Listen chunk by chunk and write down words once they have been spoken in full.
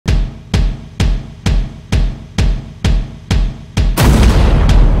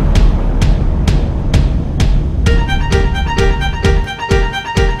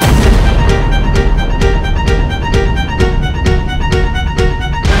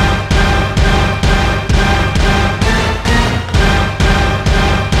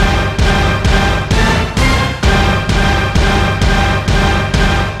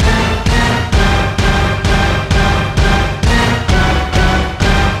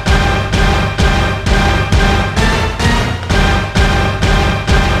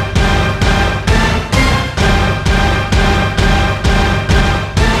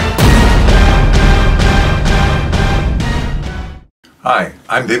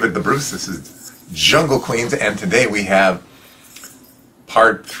I'm David the Bruce. This is Jungle Queens, and today we have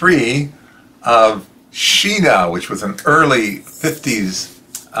part 3 of Sheena, which was an early 50s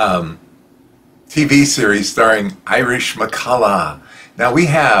TV series starring Irish McCullough. Now we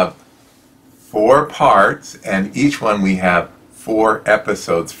have 4 parts, and each one we have 4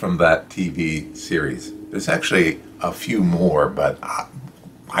 episodes from that TV series. There's actually a few more, but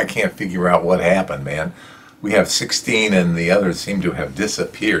I can't figure out what happened, man. We have 16 and the others seem to have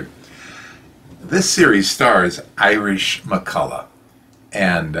disappeared. This series stars Irish McCullough,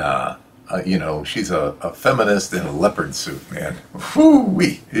 and you know, she's a feminist in a leopard suit, man.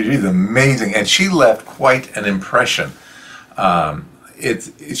 Whoo-wee! She's amazing, and she left quite an impression.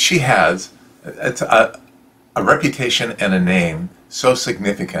 She has a reputation and a name so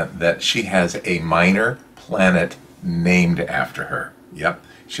significant that she has a minor planet named after her. Yep.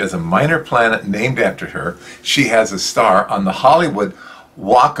 She has a minor planet named after her. She has a star on the Hollywood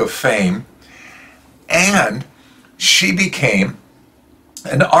Walk of Fame, and she became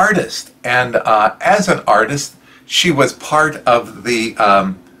an artist. And as an artist, she was part of the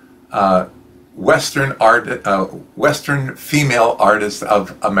Western Female Artists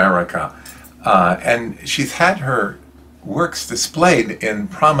of America, and she's had her works displayed in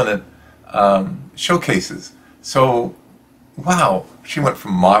prominent showcases. So, wow, she went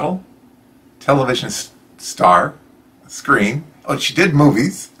from model, television star, screen. Oh, she did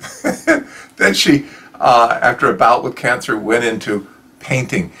movies. Then she, after a bout with cancer, went into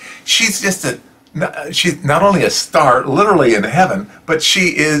painting. She's just she's not only a star, literally in heaven, but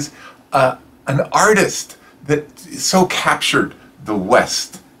she is an artist that so captured the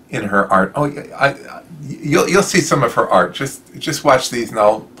West in her art. Oh, you'll see some of her art. Just watch these, and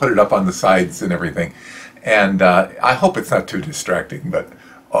I'll put it up on the sides and everything. And I hope it's not too distracting, but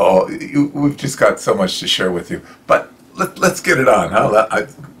we've just got so much to share with you. But let's get it on, huh?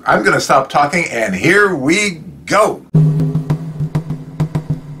 I'm going to stop talking, and here we go.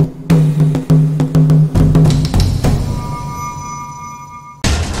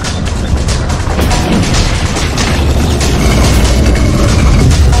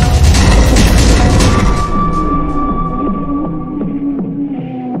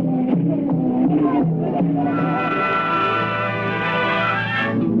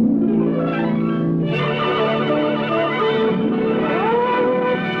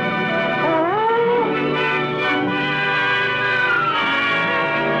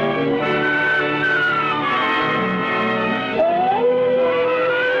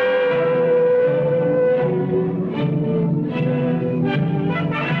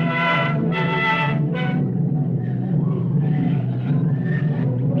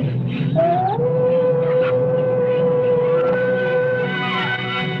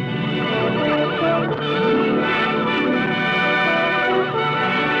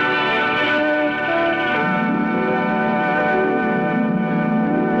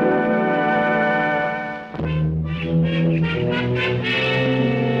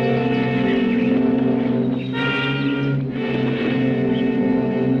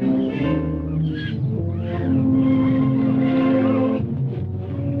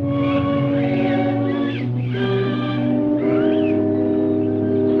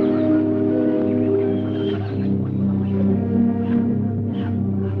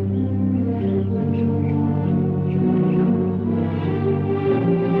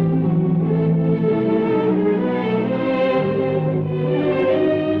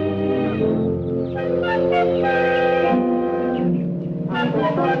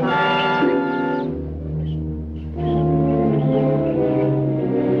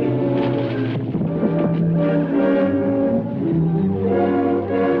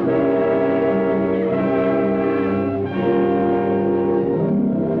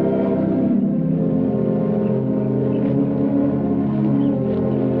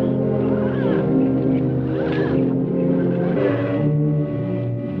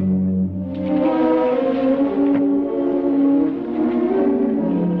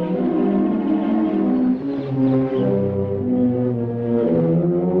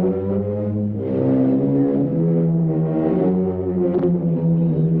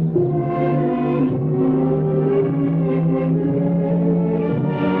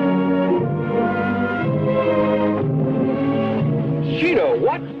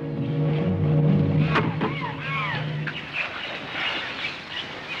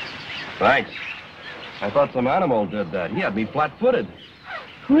 Thanks. I thought some animal did that. He had me flat-footed.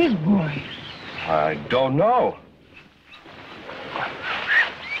 Who is boy? I don't know.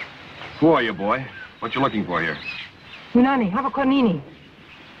 Who are you, boy? What you looking for here? Unani, Havakonini.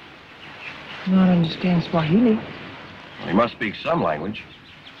 I don't understand Swahili. Well, he must speak some language.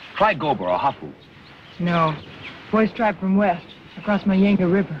 Try Gober or Hafu. No. Boy's tribe from west, across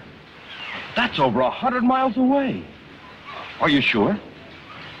Mayanga River. That's over 100 miles away. Are you sure?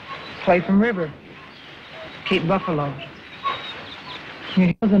 Clay from River. Cape Buffalo.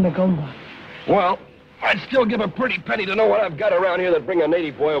 Near hills in the Gomba. Well, I'd still give a pretty penny to know what I've got around here that bring a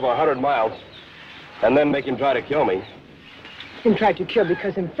native boy over 100 miles. And then make him try to kill me. Him tried to kill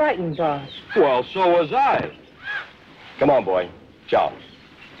because I'm frightened, boss. Well, so was I. Come on, boy. Ciao.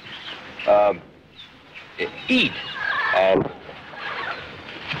 Eat. And...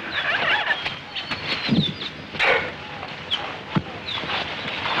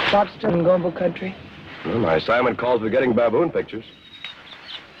 Bob's still in Gomba country. Well, my assignment calls for getting baboon pictures.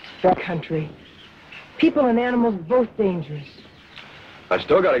 That country. People and animals both dangerous. I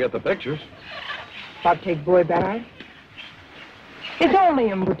still got to get the pictures. Bob take boy back. It's only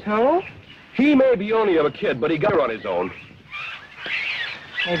a proto. He may be only a kid, but he got her on his own.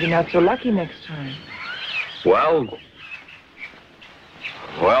 Maybe not so lucky next time. Well,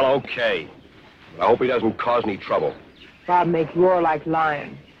 okay. I hope he doesn't cause any trouble. Bob make roar like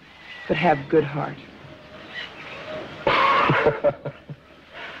lion, but have good heart.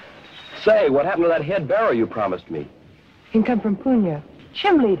 Say, what happened to that head bearer you promised me? He come from Punya.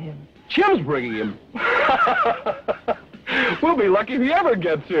 Chim lead him. Chim's bringing him. We'll be lucky if he ever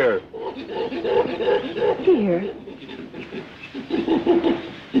gets here. Here.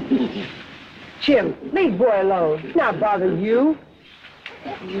 Chim, leave boy alone. Not bother you.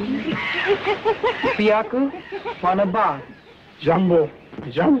 Biaku, Wanaba. Jumbo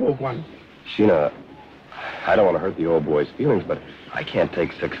one. Sheena, I don't want to hurt the old boy's feelings, but I can't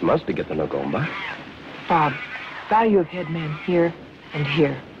take 6 months to get to Nagomba. Bob, value of headman here and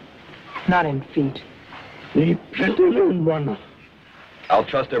here, not in feet. The pretty little one. I'll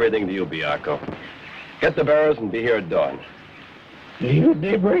trust everything to you, Biako. Get the bearers and be here at dawn. Leave at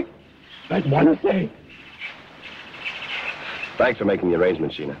daybreak, like one say. Thanks for making the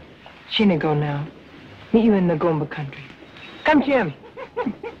arrangements, Sheena. Sheena go now. Meet you in the Gomba country. Come, Jim.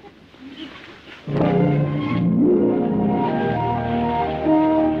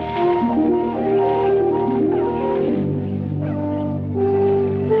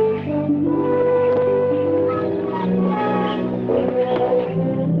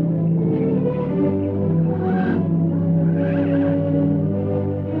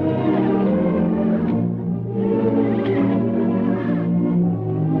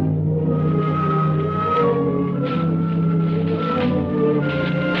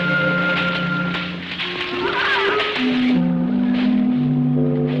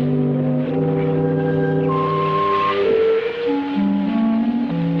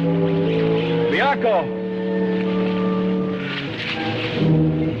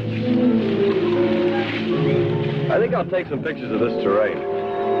 I think I'll take some pictures of this terrain.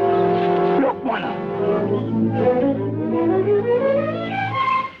 Look, one.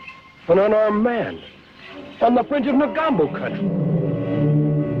 An unarmed man on the fringe of Nagambo country.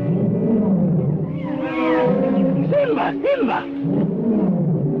 Silva.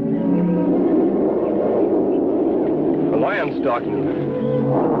 A lion stalking him.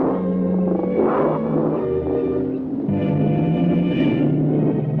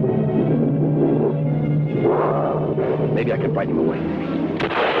 Maybe I can frighten him away.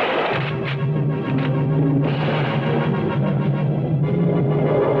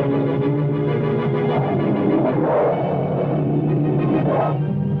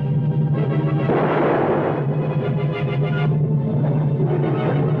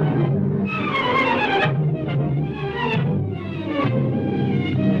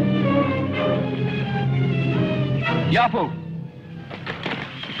 Yafu!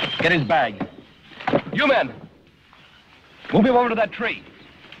 Get his bag. You men! Move him over to that tree.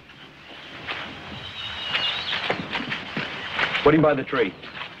 Put him by the tree.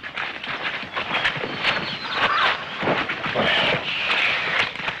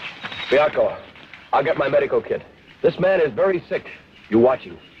 Biako, I'll get my medical kit. This man is very sick. You watch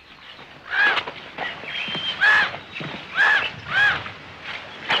him.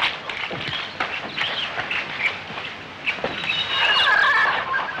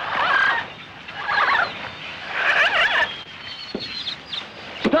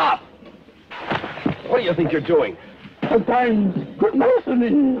 Stop! What do you think you're doing? Sometimes good medicine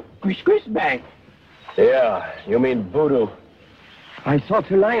in squish bag. Yeah, you mean voodoo. I thought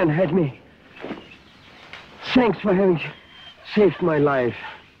the lion had me. Thanks for having saved my life.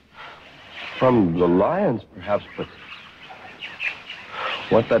 From the lions, perhaps, but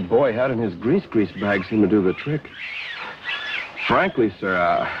what that boy had in his grease bag seemed to do the trick. Frankly,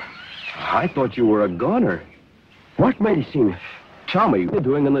 sir, I thought you were a goner. What medicine? Tell me, what are you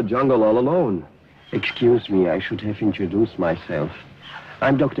doing in the jungle all alone? Excuse me, I should have introduced myself.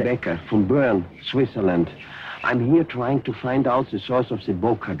 I'm Dr. Becker from Bern, Switzerland. I'm here trying to find out the source of the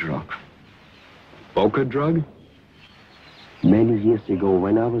Boca drug. Boca drug? Many years ago,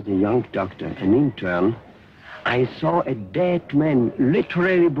 when I was a young doctor, an intern, I saw a dead man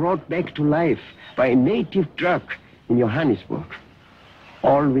literally brought back to life by a native drug in Johannesburg.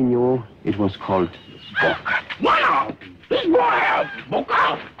 All we knew, it was called Boca. Wow! This boy has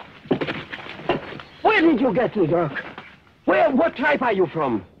Boca! Where did you get the drug? What tribe are you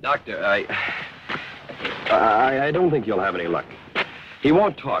from? Doctor, I don't think you'll have any luck. He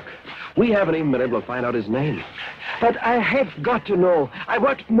won't talk. We haven't even been able to find out his name. But I have got to know. I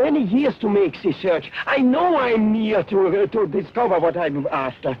worked many years to make this search. I know I'm near to discover what I'm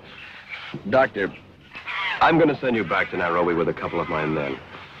after. Doctor, I'm going to send you back to Nairobi with a couple of my men.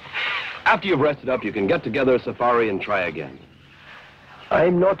 After you've rested up, you can get together a safari and try again.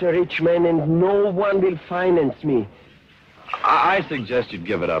 I'm not a rich man and no one will finance me. I suggest you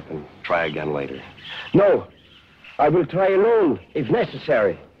give it up and try again later. No, I will try alone if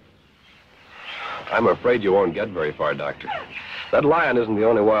necessary. I'm afraid you won't get very far, Doctor. That lion isn't the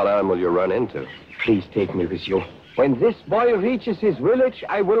only wild animal you'll run into. Please take me with you. When this boy reaches his village,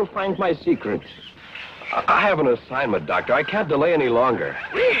 I will find my secret. I have an assignment, Doctor. I can't delay any longer.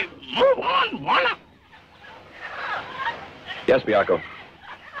 We move on, Warner. Yes, Biako.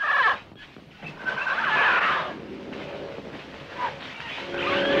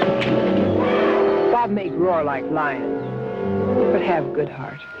 Bob may roar like lions, but have good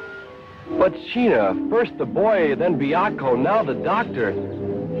heart. But Sheena, first the boy, then Biako, now the doctor.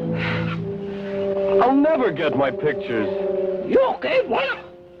 I'll never get my pictures. You okay, Warner?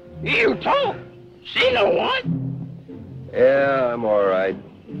 You too. See no one? Yeah, I'm all right.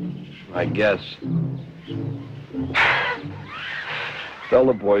 I guess. Tell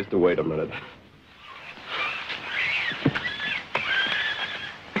the boys to wait a minute.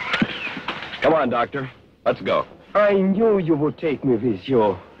 Come on, Doctor. Let's go. I knew you would take me with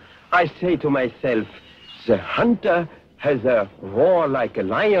you. I say to myself, the hunter has a roar like a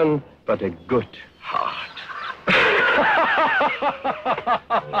lion, but a good heart.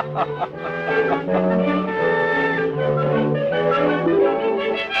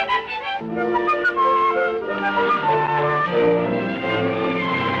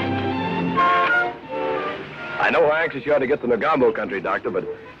 I know how anxious you are to get to Nagambo country, Doctor, but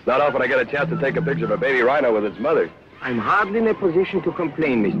it's not often I get a chance to take a picture of a baby rhino with its mother. I'm hardly in a position to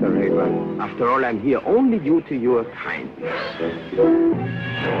complain, Mr. Rayburn. After all, I'm here only due to your kindness.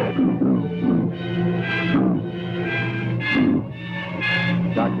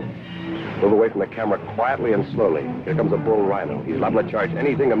 Doctor, move away from the camera quietly and slowly. Here comes a bull rhino. He's liable to charge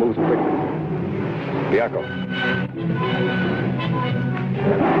anything that moves quickly. Biako.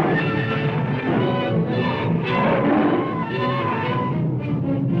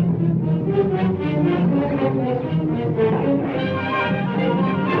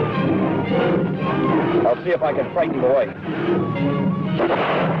 I'll see if I can frighten him away.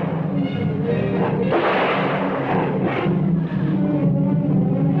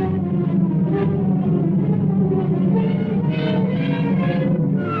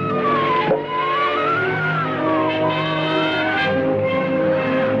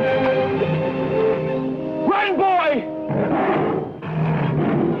 Run, boy!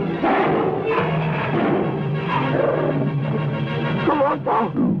 Toronto!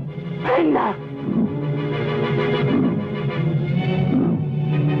 Venga!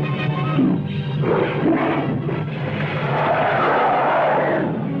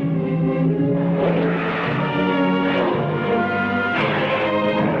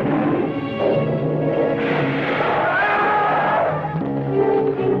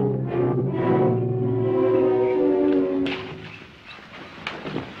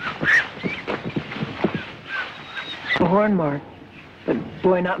 A horn mark. But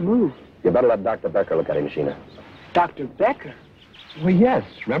boy not move. You better let Dr. Becker look at him, Sheena. Dr. Becker? Well, yes.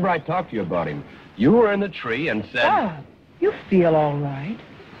 Remember I talked to you about him. You were in the tree and said... Ah, you feel all right.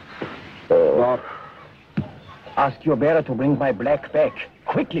 Doc, ask your bearer to bring my black back.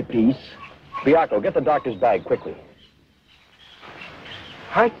 Quickly, please. Biako, get the doctor's bag quickly.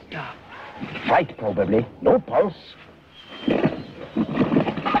 Heart stop. Fight, probably. No pulse.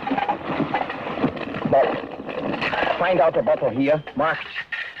 But find out a bottle here, marked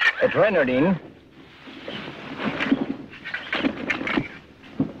adrenaline.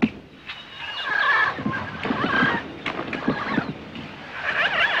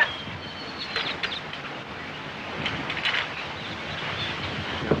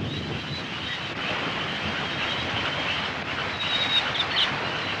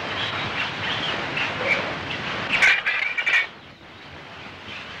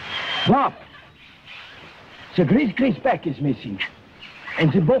 Bob, the great back is missing.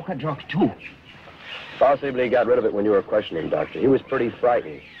 And the Boca drug, too. Possibly he got rid of it when you were questioning him, Doctor. He was pretty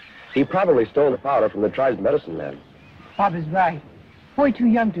frightened. He probably stole the powder from the tribe's medicine man. Bob is right. Boy too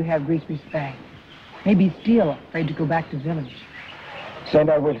young to have Grace's bag. Maybe still afraid to go back to village. Then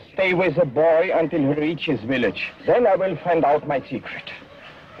I will stay with the boy until he reaches village. Then I will find out my secret.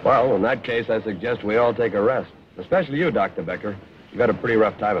 Well, in that case, I suggest we all take a rest. Especially you, Dr. Becker. You've had a pretty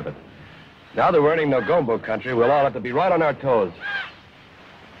rough time of it. Now that we're entering Nogombo country, we'll all have to be right on our toes.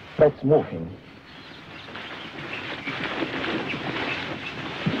 Let's move him.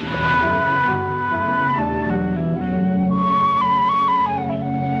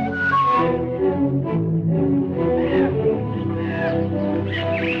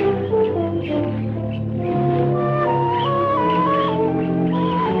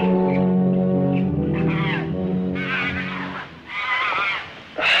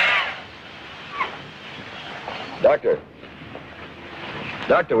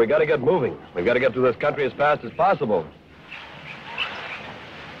 Doctor, we gotta get moving. We gotta get through this country as fast as possible.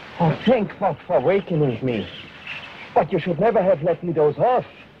 Oh, thank God for awakening me. But you should never have let me doze off.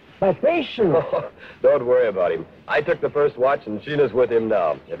 My patient. Oh, don't worry about him. I took the first watch and Sheena's with him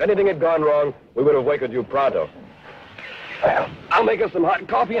now. If anything had gone wrong, we would have wakened you pronto. Well, I'll make us some hot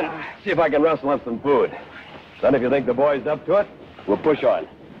coffee and see if I can rustle up some food. Then if you think the boy's up to it, we'll push on.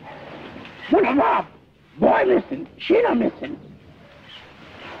 What about? Boy missing. Sheena missing.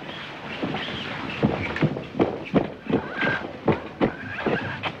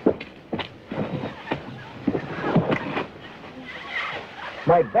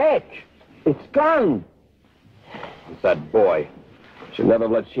 My back. It's gone. It's that boy. Should never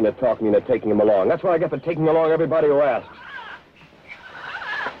have let Sheena talk me into taking him along. That's what I get for taking along everybody who asks.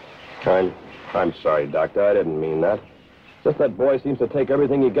 I'm sorry, Doctor. I didn't mean that. Just that boy seems to take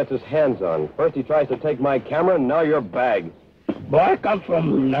everything he gets his hands on. First he tries to take my camera, and now your bag. Boy come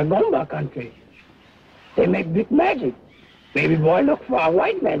from Nagomba country. They make big magic. Baby boy look for a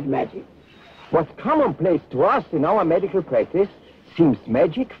white man's magic. What's commonplace to us in our medical practice seems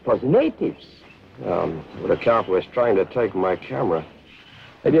magic for the natives. Would account for his trying to take my camera.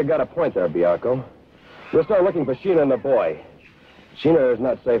 Maybe you got a point there, Bianco. We'll start looking for Sheena and the boy. Sheena is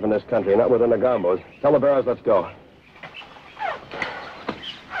not safe in this country, not with the Nagombos. Tell the bearers, let's go.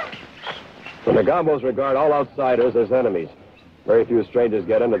 The Nagombos regard all outsiders as enemies. Very few strangers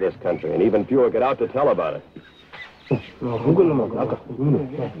get into this country, and even fewer get out to tell about it.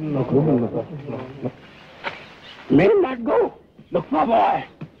 Men not go. Look for boy.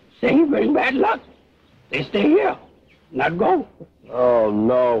 Say he bring bad luck. They stay here. Not go. Oh,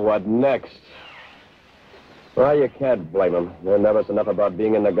 no, what next? Well, you can't blame them. They're nervous enough about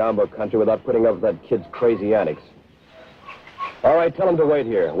being in Nagombo country without putting up with that kid's crazy antics. All right, tell them to wait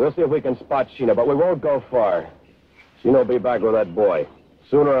here. We'll see if we can spot Sheena, but we won't go far. Sheena will be back with that boy,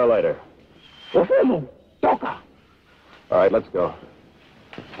 sooner or later. Toka. All right, let's go.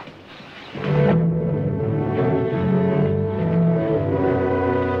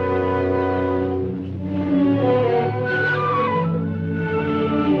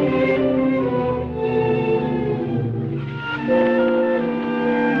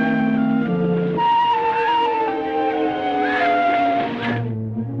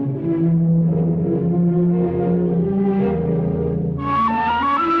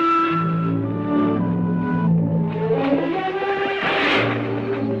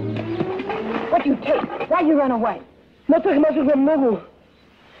 Run away.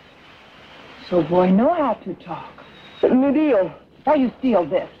 So boy know how to talk. Why you steal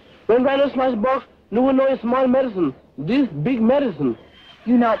this? When I lost my box, no one knows small medicine. This big medicine.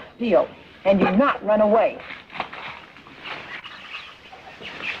 You not steal, and you not run away.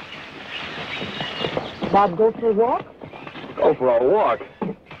 Bob, go for a walk? Go for a walk?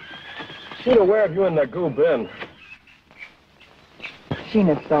 Sheena, where have you and Nagu been?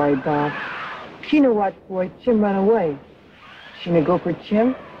 Sheena's sorry, Bob. Sheena watch boy Chim run away. Sheena go for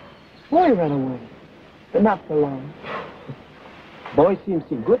Chim, boy run away. But not for long. Boy seems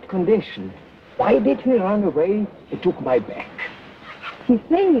in good condition. Why did he run away and took my back? He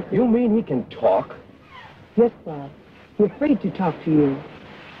say he could... You mean he can talk? Yes, Bob. He's afraid to talk to you.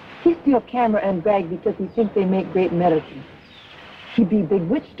 He steal camera and bag because he thinks they make great medicine. He be big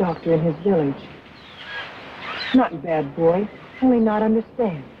witch doctor in his village. Not bad boy, only not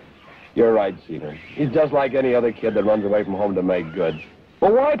understand. You're right, Sheena. He's just like any other kid that runs away from home to make good.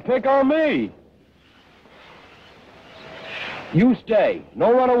 But why pick on me? You stay.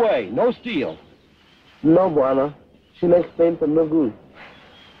 No run away. No steal. No, Buana. Sheena explained to no good.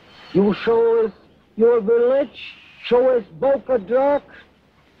 You show us your village, show us Boca Drug,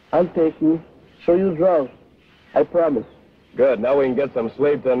 I'll take you. So you drive. I promise. Good. Now we can get some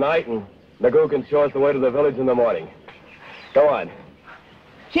sleep tonight, and Nagu can show us the way to the village in the morning. Go on.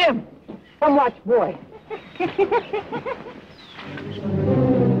 Jim, come watch boy.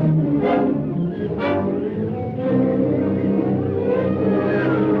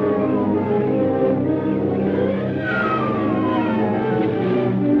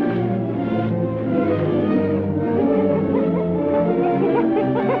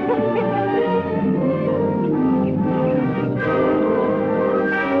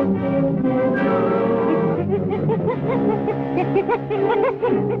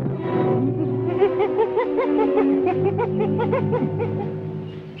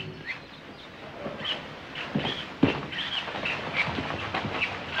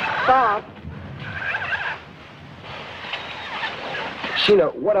 Bob.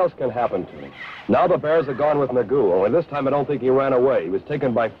 Sheena, what else can happen to him? Now the bears are gone with Nagu, only this time I don't think he ran away. He was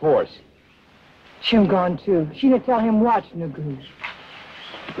taken by force. Jim gone too. Sheena tell him watch Nagu.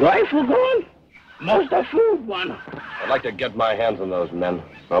 Rifle gone? Must have fooled one. I'd like to get my hands on those men.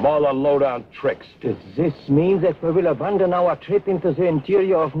 Of all the low-down tricks. Does this mean that we will abandon our trip into the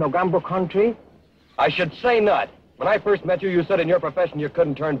interior of Nogambo country? I should say not. When I first met you, you said in your profession you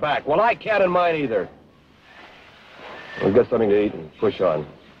couldn't turn back. Well, I can't in mine either. We'll get something to eat and push on.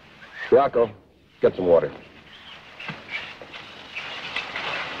 Yako, get some water.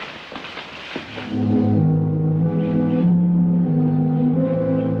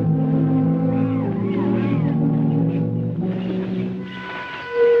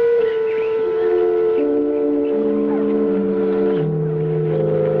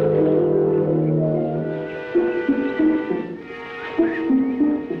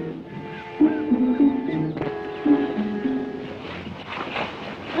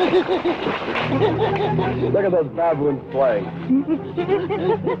 Look at those baboons playing.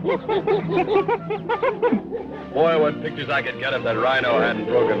 Boy, what pictures I could get if that rhino hadn't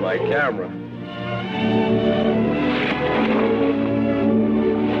broken my camera.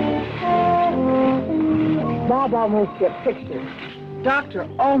 Bob almost get pictures. Doctor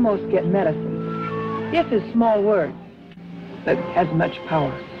almost get medicine. If is small word, but has much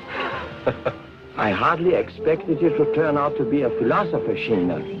power. I hardly expected you to turn out to be a philosopher,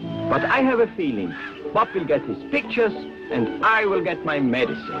 Sheena. But I have a feeling Bob will get his pictures and I will get my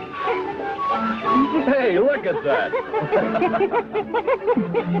medicine. Hey, look at that.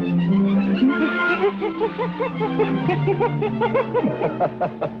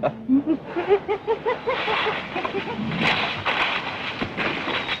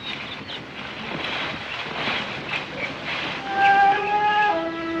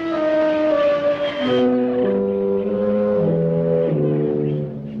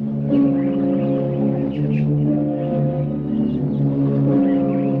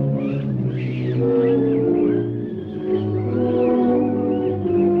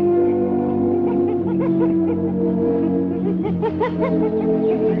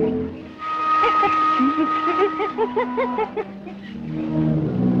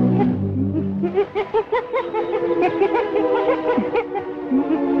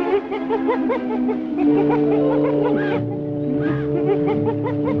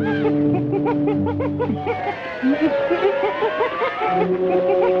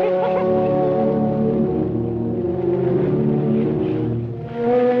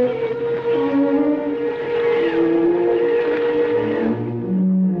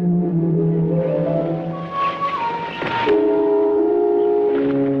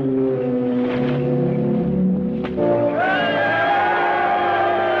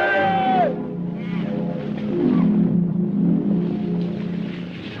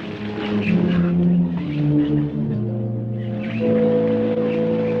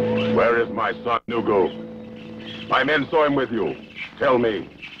 My men saw him with you. Tell me.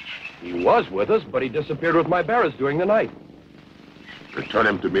 He was with us, but he disappeared with my bearers during the night. Return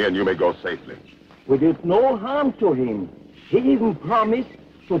him to me and you may go safely. We did no harm to him. He even promised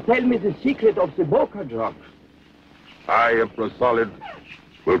to tell me the secret of the Boca drug. I, Emperor Solid,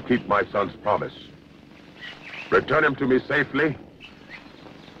 will keep my son's promise. Return him to me safely,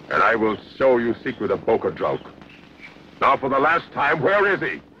 and I will show you secret of Boca drug. Now, for the last time, where is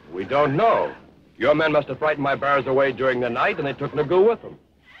he? We don't know. Your men must have frightened my bearers away during the night, and they took Nagu with them.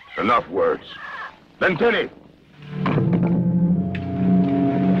 Enough words. Lentini!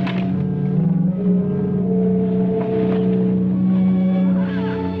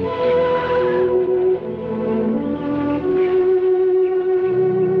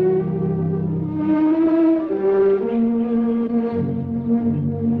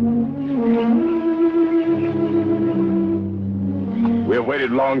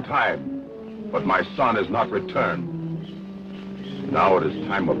 waited a long time, but my son has not returned. Now it is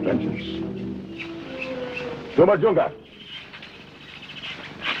time of vengeance. Jumajunga!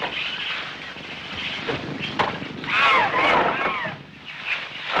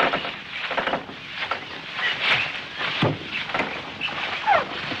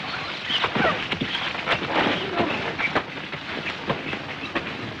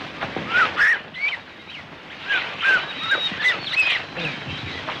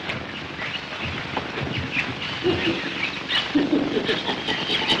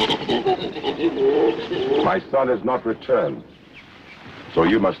 My son has not returned, so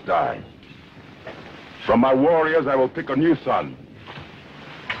you must die. From my warriors, I will pick a new son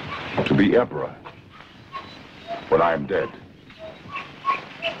to be emperor when I am dead.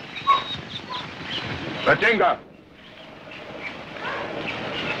 Latinga!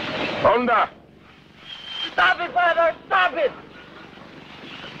 Honda! Stop it, father! Stop it!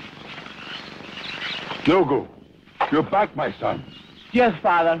 Nugu, you're back, my son. Yes,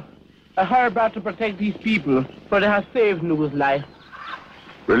 father. I hurried back to protect these people, for they have saved Nugu's life.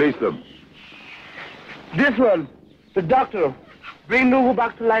 Release them. This one, the doctor, bring Nugu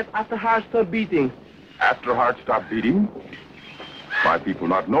back to life after heart stopped beating. After heart stopped beating, my people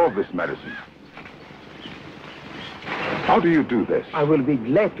not know of this medicine. How do you do this? I will be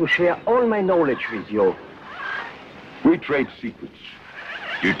glad to share all my knowledge with you. We trade secrets.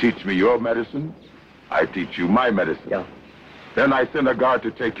 You teach me your medicine, I teach you my medicine. Yeah. Then I send a guard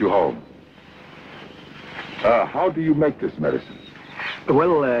to take you home. How do you make this medicine?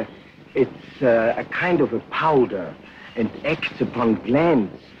 Well, it's a kind of a powder and acts upon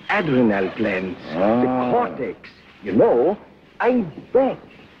glands, adrenal glands, the cortex. You know, I bet.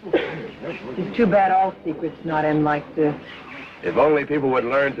 It's too bad all secrets not end like this. If only people would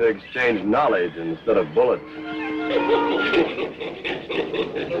learn to exchange knowledge instead of bullets.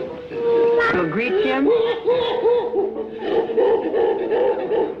 You'll greet him?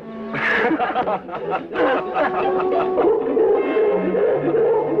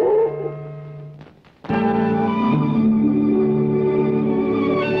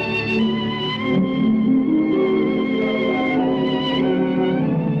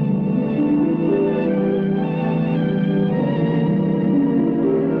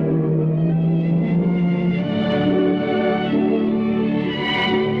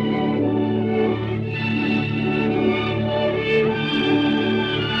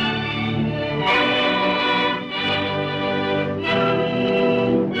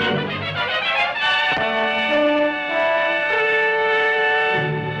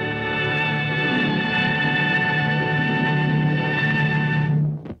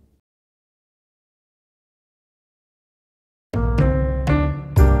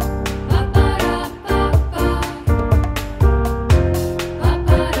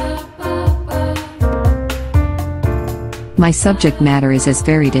 My subject matter is as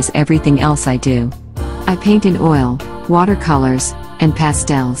varied as everything else I do. I paint in oil, watercolors, and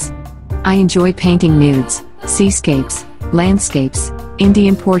pastels. I enjoy painting nudes, seascapes, landscapes,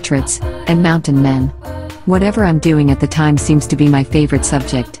 Indian portraits, and mountain men. Whatever I'm doing at the time seems to be my favorite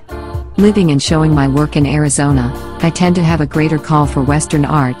subject. Living and showing my work in Arizona, I tend to have a greater call for Western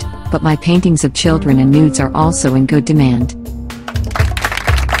art, but my paintings of children and nudes are also in good demand.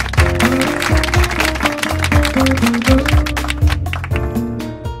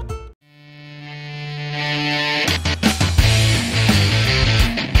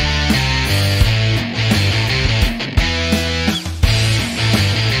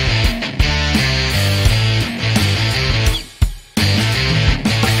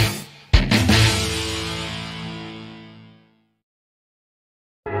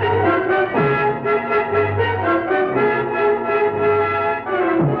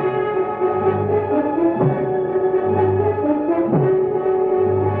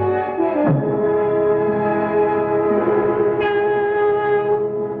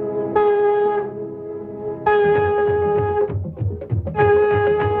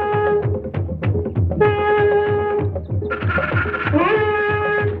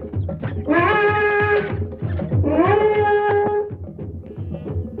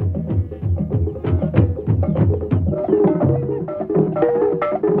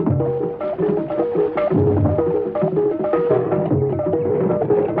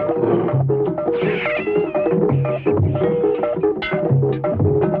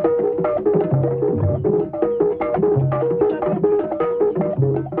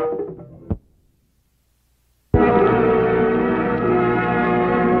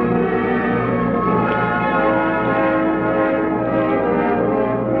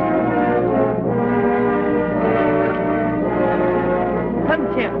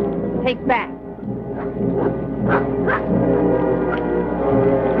 Take back.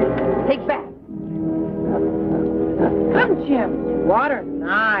 Take back. Come, Jim. Water,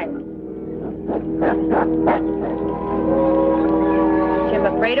 nice. Jim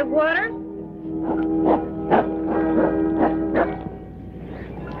afraid of water?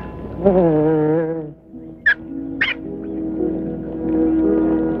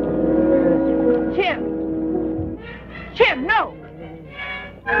 Jim, no!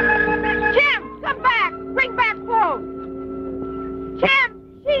 Jim, come back! Bring back food!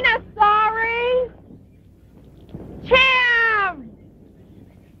 Jim, Sheena's sorry! Jim!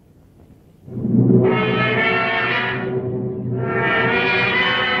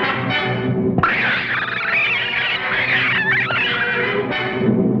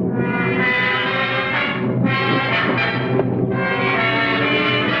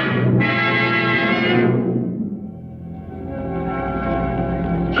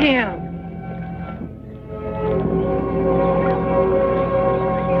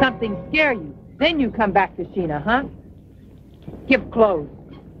 Something scare you. Then you come back to Sheena, huh? Give clothes.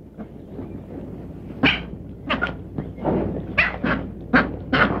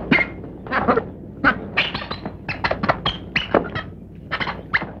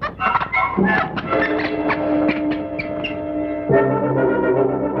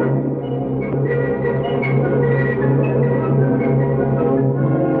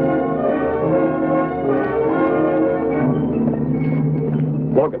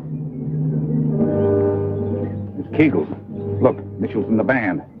 In the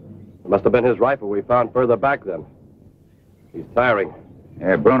band. It must have been his rifle we found further back then. He's tiring.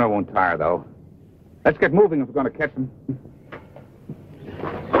 Yeah, Bruno won't tire, though. Let's get moving if we're going to catch him.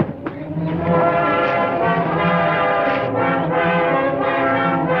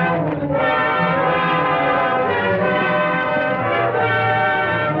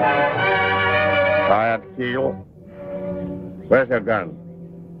 Tired, Keel? Where's your gun?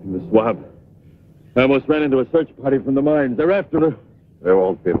 In the swamp. I almost ran into a search party from the mines. They're after her. They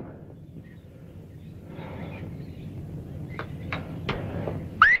won't be.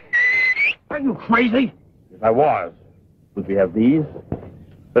 Are you crazy? If I was, Would we have these?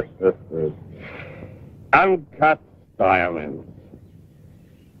 uncut diamonds.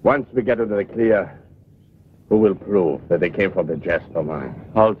 Once we get into the clear, who will prove that they came from the Jester mine?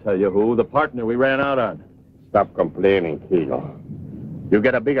 I'll tell you who. The partner we ran out on. Stop complaining, Kilo. You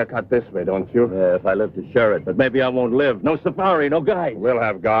get a bigger cut this way, don't you? Yeah, if I live to share it. But maybe I won't live. No safari, no guide. We'll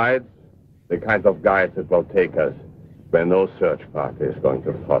have guides. The kind of guides that will take us where no search party is going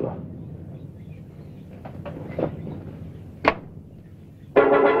to follow.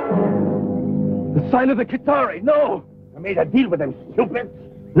 The sign of the Qatari. No! I made a deal with them, stupid.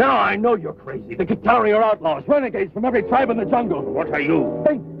 Now I know you're crazy. The Qatari are outlaws, renegades from every tribe in the jungle. What are you?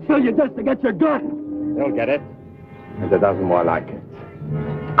 They kill you just to get your gun. They'll get it. And a dozen more like it.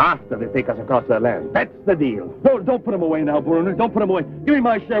 After they take us across their land. That's the deal. No, don't put them away now, Bruno. Don't put them away. Give me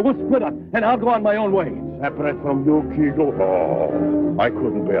my share. We'll split up, and I'll go on my own way. Separate from you, Kegel? Oh, I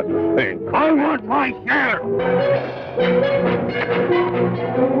couldn't bear to think. I want my share!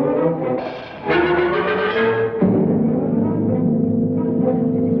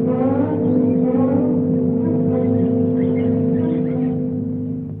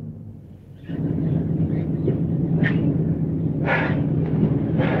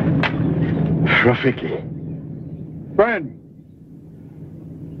 Rafiki. Friend.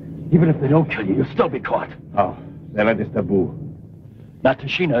 Even if they don't kill you, you'll still be caught. Oh, then it is taboo. Not to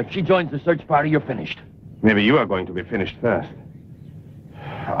Sheena. If she joins the search party, you're finished. Maybe you are going to be finished first.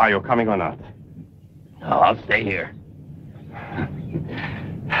 Are you coming or not? No, I'll stay here.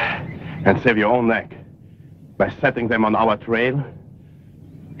 And save your own neck by setting them on our trail?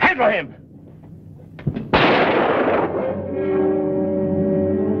 Handle him!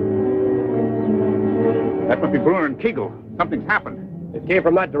 That must be Bruner and Kegel. Something's happened. It came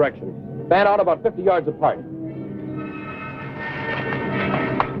from that direction. Fan out about 50 yards apart.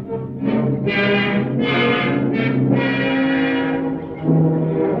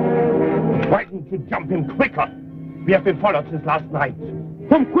 Why didn't you jump in quicker? We have been followed since last night.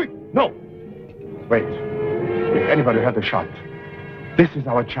 Come quick! No! Wait. If anybody heard a shot, this is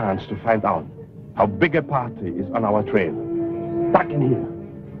our chance to find out how big a party is on our trail. Back in here.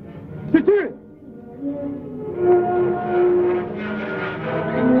 Sit here!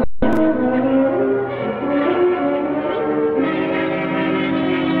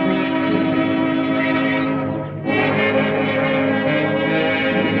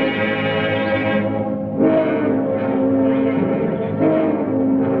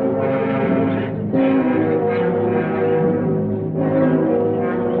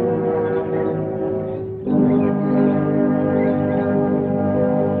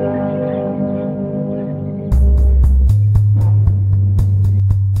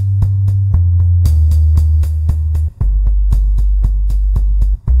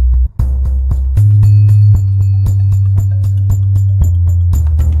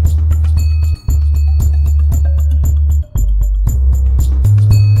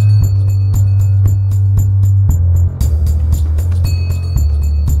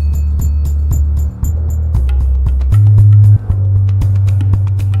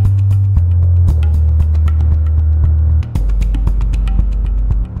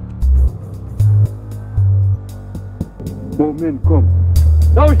 More men come.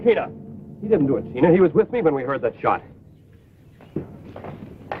 No, Sheena. He didn't do it, Sheena. He was with me when we heard that shot.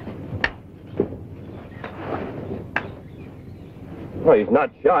 Well, he's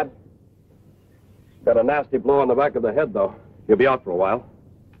not shot. Got a nasty blow on the back of the head, though. He'll be out for a while.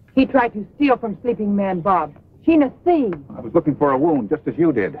 He tried to steal from sleeping man Bob. Sheena, see. I was looking for a wound, just as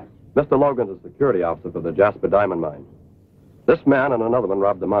you did. Mr. Logan's a security officer for the Jasper Diamond Mine. This man and another one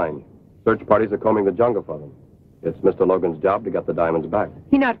robbed the mine. Search parties are combing the jungle for them. It's Mr. Logan's job to get the diamonds back.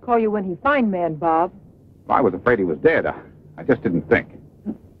 He not call you when he find man Bob. I was afraid he was dead. I just didn't think.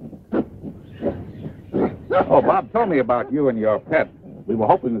 Oh, Bob told me about you and your pet. We were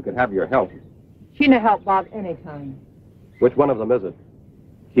hoping we could have your help. Sheena help Bob anytime. Which one of them is it?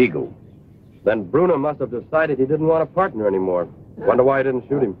 Kegel. Then Bruno must have decided he didn't want a partner anymore. Wonder why he didn't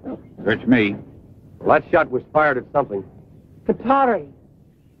shoot him. Search me. Well, that shot was fired at something. Qatari.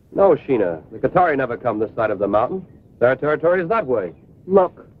 No, Sheena. The Qatari never come this side of the mountain. Their territory is that way.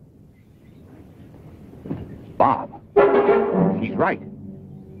 Look. Bob. She's right.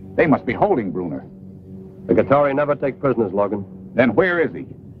 They must be holding Bruner. The Qatari never take prisoners, Logan. Then where is he?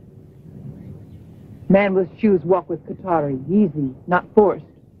 Man with shoes walk with Qatari. Easy, not forced.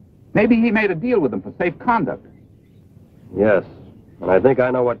 Maybe he made a deal with them for safe conduct. Yes, and I think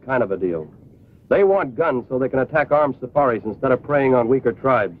I know what kind of a deal. They want guns so they can attack armed safaris instead of preying on weaker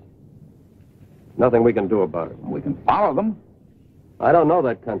tribes. Nothing we can do about it. We can follow them. I don't know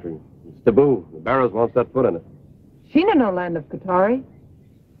that country. It's taboo. The Barrows won't set foot in it. Sheena no land of Qatari.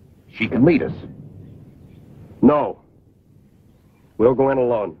 She can lead us. No. We'll go in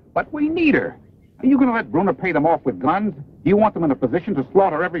alone. But we need her. Are you going to let Bruner pay them off with guns? Do you want them in a position to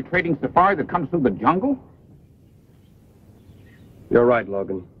slaughter every trading safari that comes through the jungle? You're right,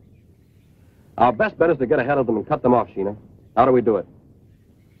 Logan. Our best bet is to get ahead of them and cut them off, Sheena. How do we do it?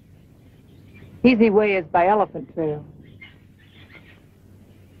 Easy way is by elephant trail.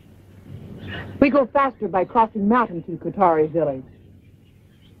 We go faster by crossing mountain to Qatari village.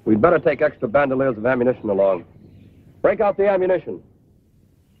 We'd better take extra bandoliers of ammunition along. Break out the ammunition.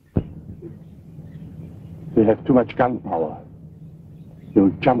 They have too much gunpowder.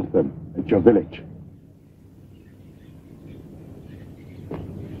 You'll jump them at your village.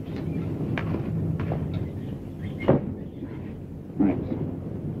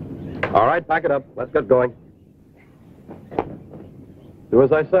 All right, pack it up. Let's get going. Do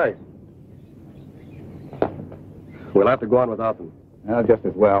as I say. We'll have to go on without them. Just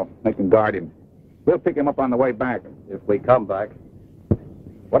as well. They can guard him. We'll pick him up on the way back. If we come back.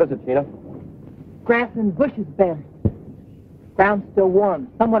 What is it, Sheena? Grass and bushes bent. Ground's still warm.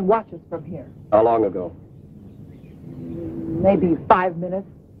 Someone watches from here. How long ago? Maybe 5 minutes.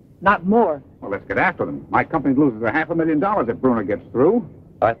 Not more. Well, let's get after them. My company loses $500,000 if Bruner gets through.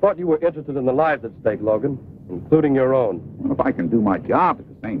 I thought you were interested in the lives at stake, Logan, including your own. Well, if I can do my job at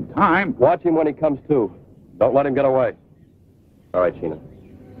the same time... Watch him when he comes to. Don't let him get away. All right, Sheena.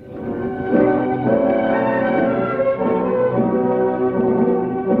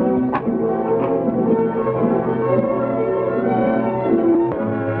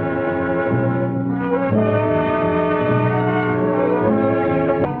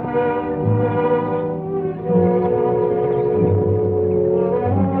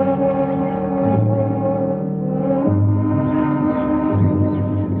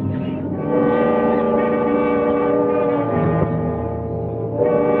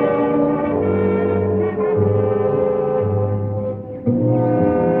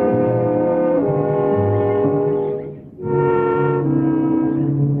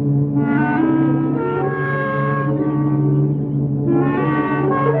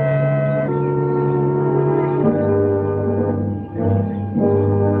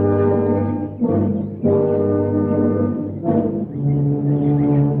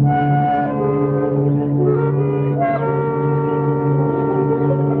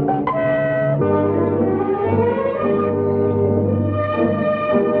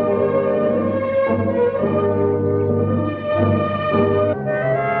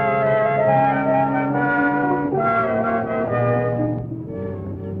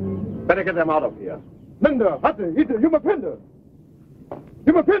 Better get them out of here. Linda, hatte, hitte, Jumapinde!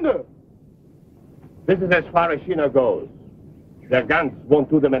 Jumapinde! This is as far as Sheena goes. Their guns won't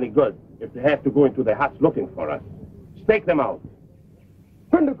do them any good if they have to go into the huts looking for us. Stake them out.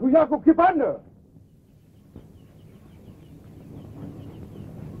 Pinde, Kuyako, Kipande!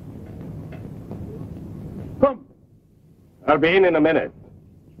 Come! I'll be in a minute.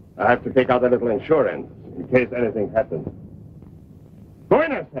 I have to take out a little insurance in case anything happens. Go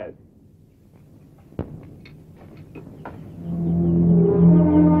in, I said.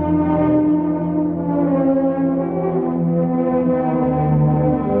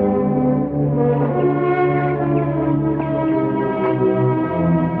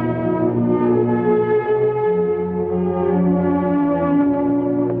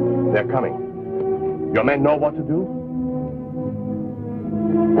 They're coming. Your men know what to do?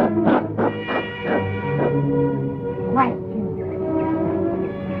 Quiet,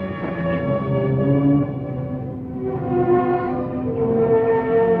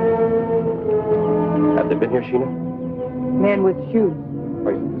 Have they been here, Sheena? Man with shoes.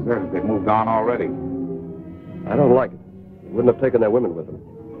 Place is deserted. They've moved on already. I don't like it. They wouldn't have taken their women with them.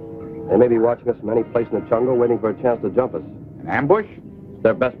 They may be watching us from any place in the jungle, waiting for a chance to jump us. An ambush? It's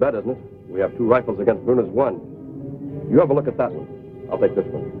their best bet, isn't it? We have 2 rifles against Bruner's 1. You have a look at that one. I'll take this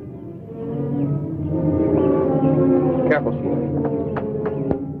one. Careful, Sheena.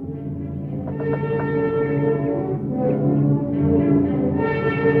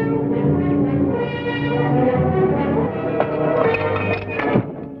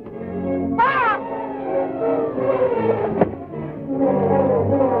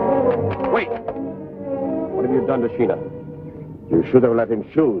 Wait! What have you done to Sheena? You should have let him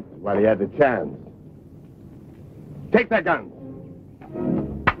shoot while he had the chance. Take that gun.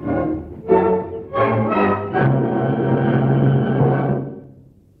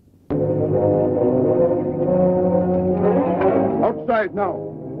 Outside now.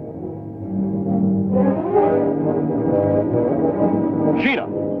 Sheena!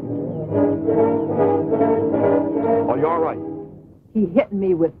 Oh, you're all right. He hit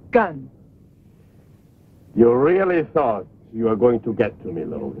me with guns. You really thought you were going to get to me,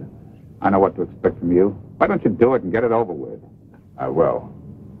 Logan. I know what to expect from you. Why don't you do it and get it over with? I will,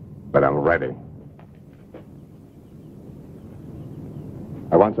 but I'm ready.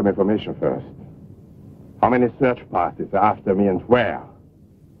 I want some information first. How many search parties are after me and where?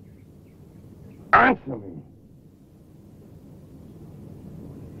 Answer me.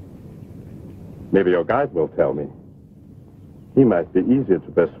 Maybe your guide will tell me. He might be easier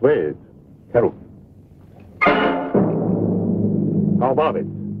to persuade. Help. How about it?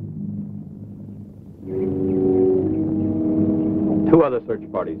 2 other search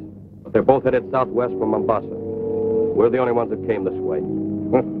parties, but they're both headed southwest from Mombasa. We're the only ones that came this way.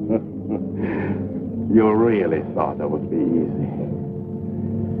 You really thought that would be easy.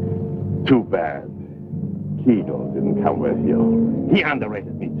 Too bad. Kido didn't come with you. He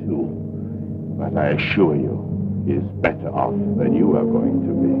underrated me too. But I assure you, he's better off than you are going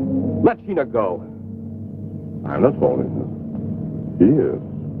to be. Let Sheena go. I'm not holding her. He is.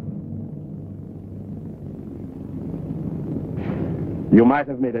 You might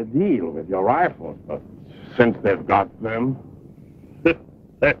have made a deal with your rifles, but since they've got them,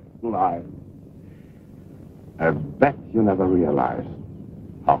 that's lies. I bet you never realized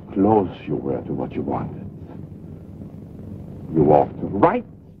how close you were to what you wanted. You walked right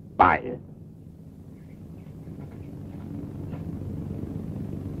by it.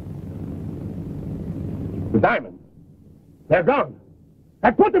 The diamonds. They're gone.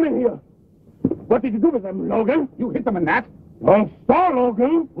 I put them in here. What did you do with them, Logan? You hit them in that? Don't stall,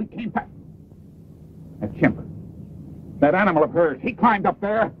 Logan. We came back. That chimp. That animal of hers. He climbed up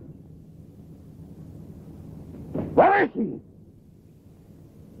there. Where is he?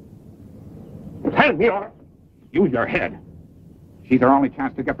 Tell me, or... Use your head. She's our only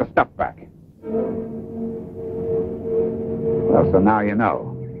chance to get the stuff back. Well, so now you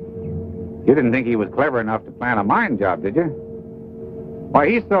know. You didn't think he was clever enough to plan a mine job, did you? Why,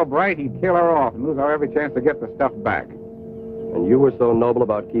 he's so bright he'd kill her off and lose our every chance to get the stuff back. And you were so noble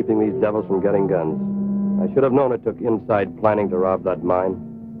about keeping these devils from getting guns. I should have known it took inside planning to rob that mine.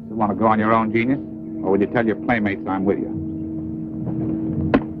 You want to go on your own, genius? Or will you tell your playmates I'm with you?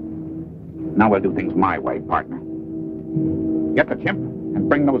 Now we'll do things my way, partner. Get the chimp and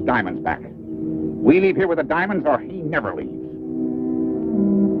bring those diamonds back. We leave here with the diamonds or he never leaves.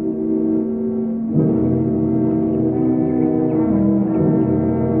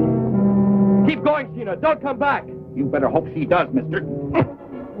 Keep going, Sheena. Don't come back. You better hope she does, mister.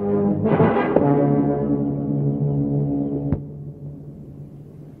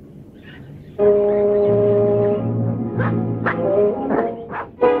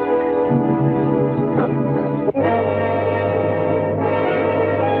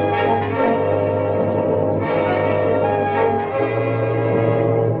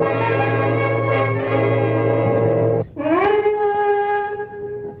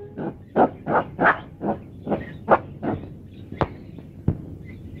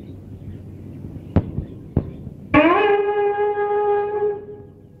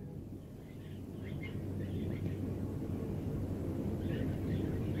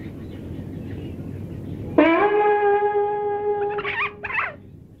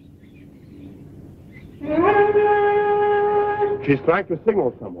 She's trying to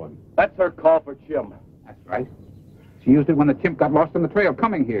signal someone. That's her call for Jim. That's right. She used it when the chimp got lost on the trail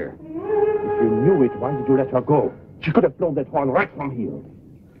coming here. If you knew it, why did you let her go? She could have blown that horn right from here.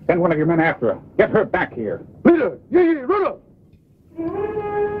 Send one of your men after her. Get her back here. Leader! Yeah, run up!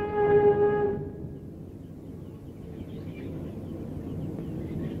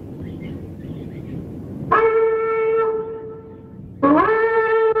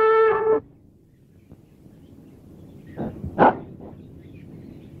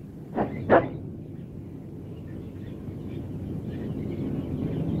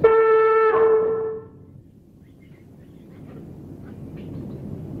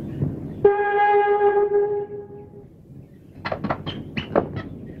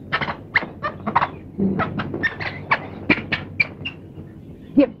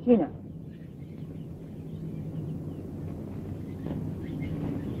 Give Sheena.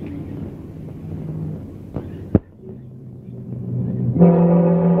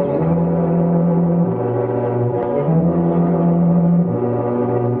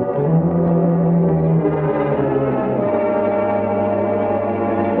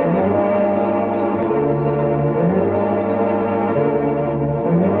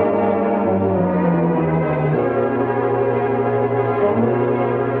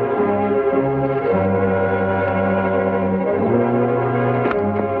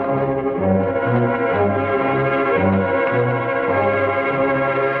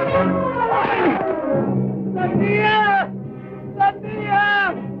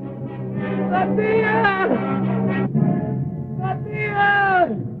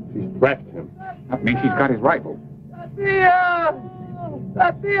 She's tracked him. That means she's got his rifle.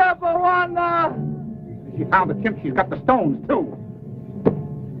 She found the chimp. She's got the stones, too.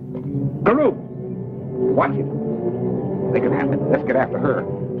 Guru, watch it. They can have it. Let's get after her.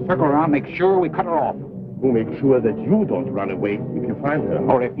 Circle around, make sure we cut her off. We'll make sure that you don't run away if you find her.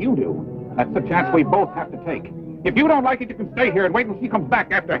 Or if you do. That's the chance we both have to take. If you don't like it, you can stay here and wait until she comes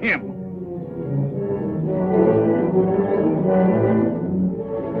back after him.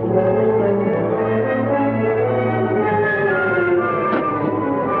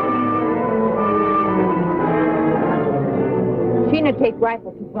 Sheena, take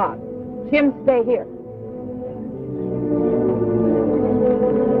rifle to Bob. Jim, stay here.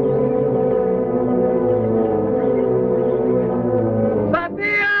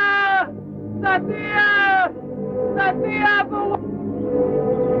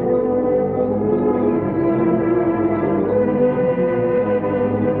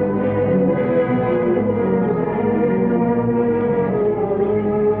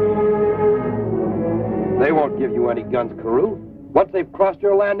 They won't give you any guns, Carew. Once they've crossed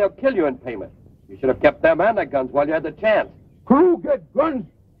your land, they'll kill you in payment. You should have kept them and the guns while you had the chance. Carew get guns,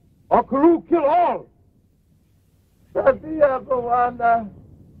 or Carew kill all. Sadia Bhavana,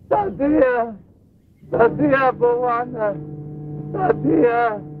 Sadia, Sadia Bhavana,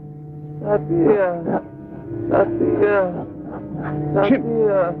 Sadia, Sadia, Sadia,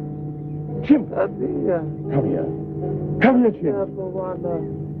 Sadia, Chimp, Sadia. come here. Come here, Chimp. Bhavana,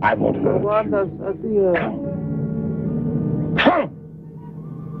 I won't hurt Bhavana, you. Sadia. Come.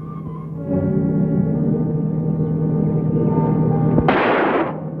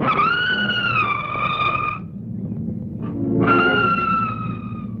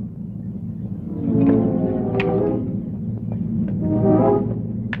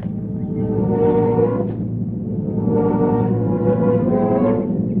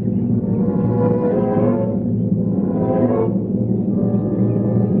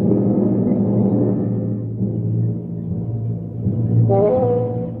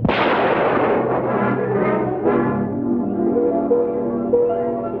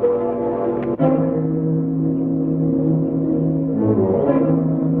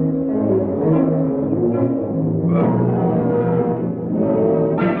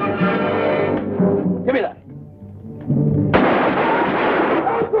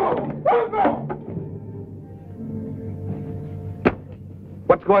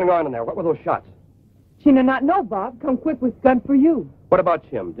 What's going on in there? What were those shots? Sheena not know, Bob. Come quick with gun for you. What about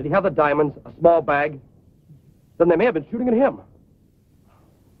Jim? Did he have the diamonds, a small bag? Then they may have been shooting at him.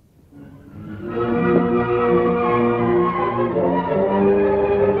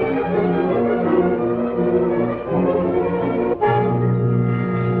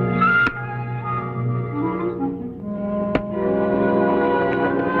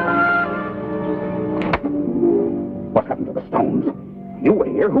 What happened to the stones? You were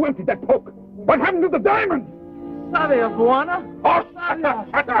here. Who emptied that poke? What happened to the diamonds? Sadia Bhavana. Oh, shut up,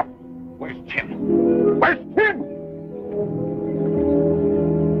 shut up. Where's Tim? Where's Tim?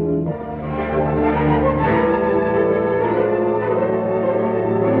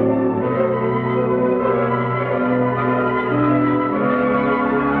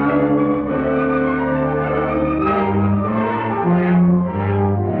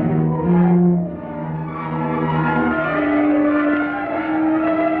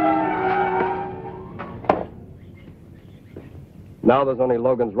 Now there's only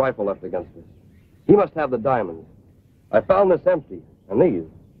Logan's rifle left against us. He must have the diamonds. I found this empty, and these.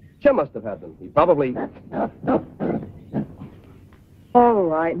 Jim must have had them. He probably... All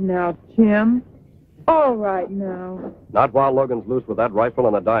right now, Jim. All right now. Not while Logan's loose with that rifle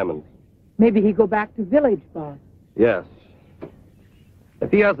and the diamonds. Maybe he go back to village, boss. Yes.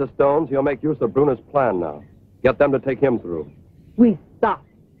 If he has the stones, he'll make use of Bruner's plan now. Get them to take him through. We stop.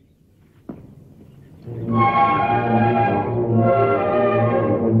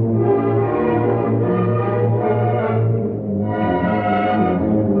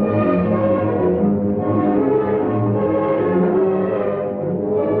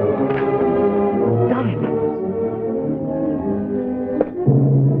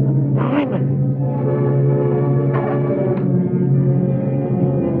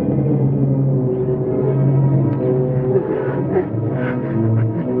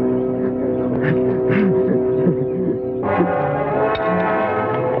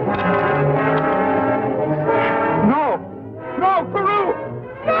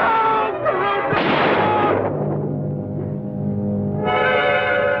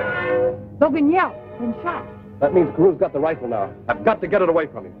 Logan yelled and shot. That means Carew's got the rifle now. I've got to get it away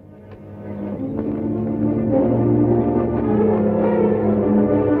from him.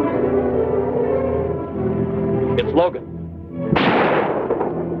 It's Logan.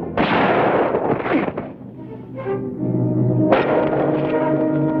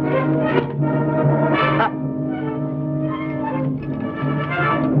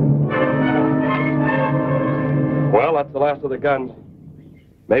 Well, that's the last of the guns.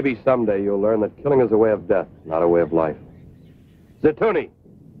 Maybe someday you'll learn that killing is a way of death, not a way of life. Zituni!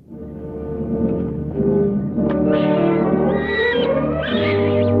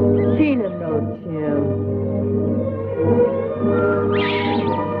 Sheena knows Jim.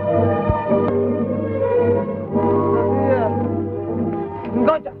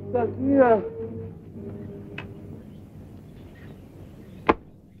 Gotcha. Yeah.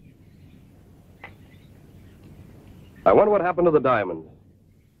 I wonder what happened to the diamonds.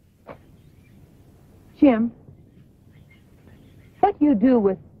 Jim, what do you do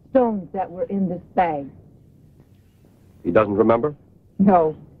with stones that were in this bag? He doesn't remember?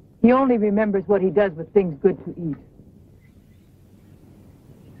 No. He only remembers what he does with things good to eat.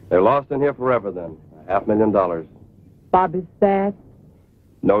 They're lost in here forever, then. $500,000. Bob is sad?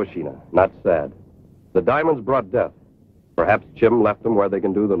 No, Sheena, not sad. The diamonds brought death. Perhaps Jim left them where they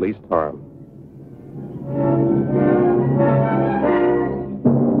can do the least harm.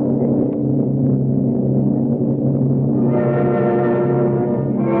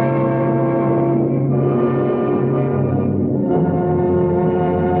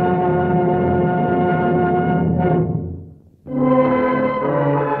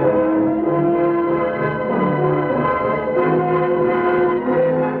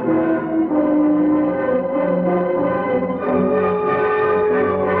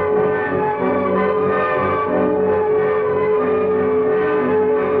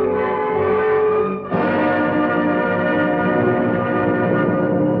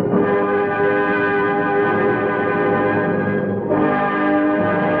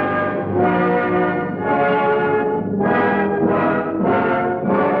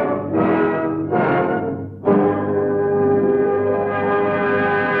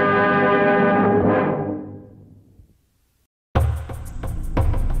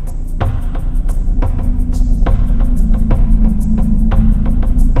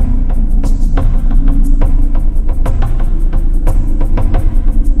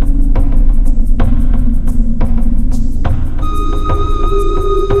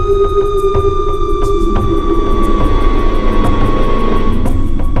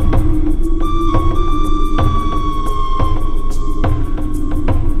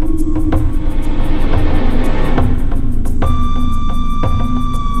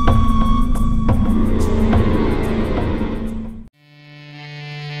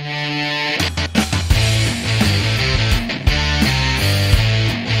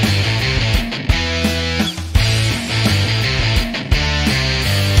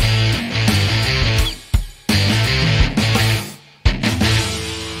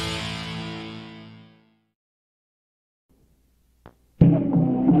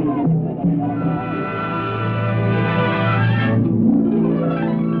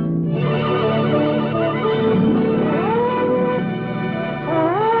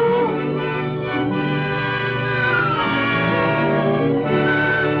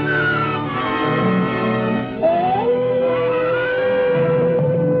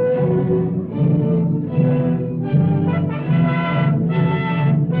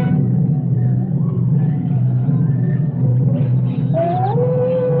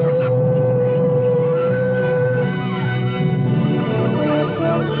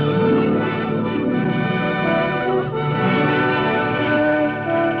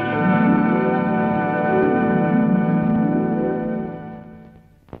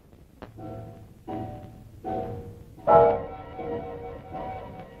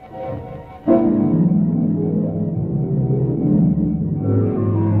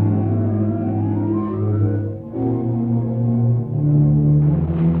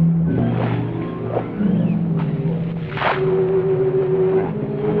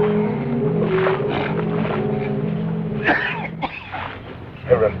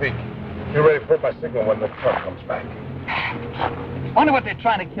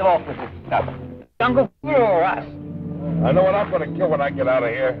 trying to kill off with this stuff? Jungle girl or us? I know what I'm going to kill when I get out of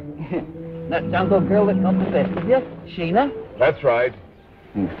here. That jungle girl that got possessed of you, Sheena? That's right.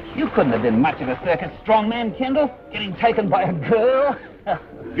 You couldn't have been much of a circus strongman, Kendall, getting taken by a girl.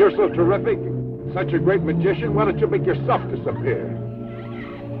 If you're so terrific, such a great magician, why don't you make yourself disappear?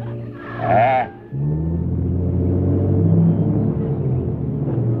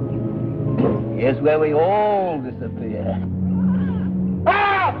 Here's where we all disappear.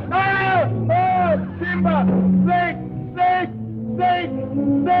 Ah! Ah! Ah! Simba! Snake! Snake! Snake!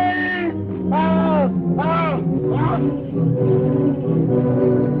 Snake! Ah! Ah! Ah!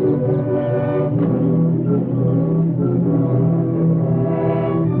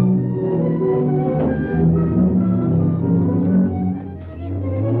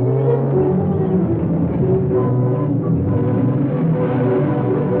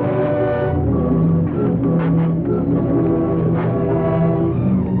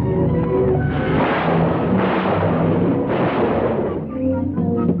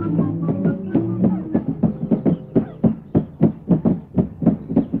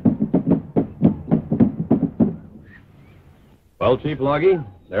 Well, Chief Loggy,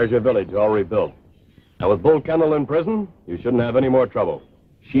 there's your village all rebuilt. Now, with Bull Kendall in prison, you shouldn't have any more trouble.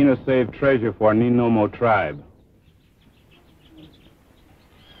 Sheena saved treasure for Ninomo tribe.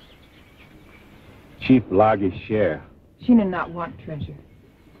 Chief Loggy's share. Sheena not want treasure.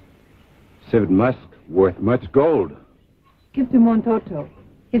 Civet musk worth much gold. Give to Montoto.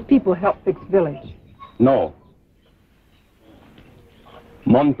 His people help fix village. No.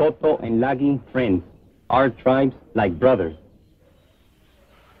 Montoto and Lagi friends. Our tribes like brothers.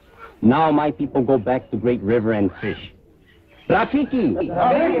 Now my people go back to Great River and fish. Rafiki!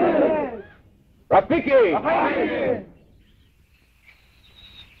 Rafiki!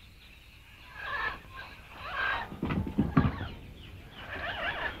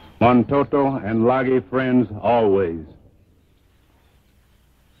 Montoto and Lagi friends always.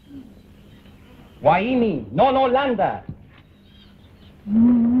 Waimi, no landa.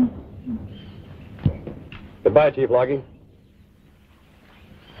 Goodbye, Chief Loggy.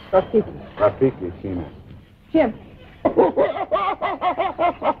 Rafiki. Rafiki, Sheena. Jim.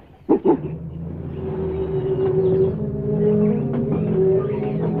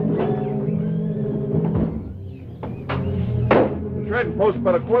 Trading post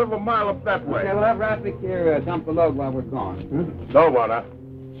about a quarter of a mile up that way. Okay, we'll have Rafik here dump the load while we're gone. No, Warner.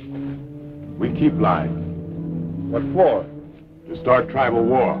 We keep lying. What for? To start tribal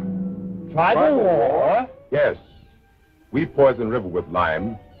war. Tribal war? Yes. We poison river with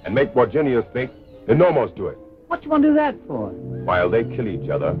lime and make Virginians think the Nomos do it. What you want to do that for? While they kill each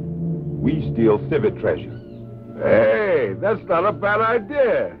other, we steal civet treasure. Hey, that's not a bad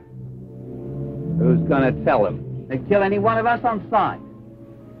idea. Who's gonna tell him? They kill any one of us on sight.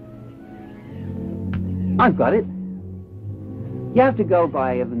 I've got it. You have to go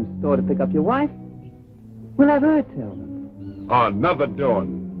by Evan's store to pick up your wife. We'll have her tell them. Another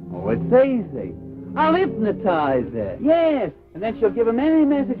doing. Oh, it's easy. I'll hypnotize her. Yes, and then she'll give him any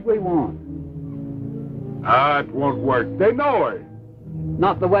message we want. It won't work. They know her.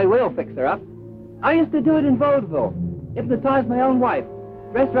 Not the way we'll fix her up. I used to do it in vaudeville. Hypnotize my own wife.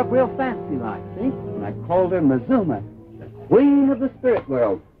 Dress her up real fancy like, see? And I called her Mazuma, the queen of the spirit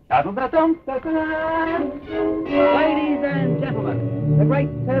world. Ladies and gentlemen, the great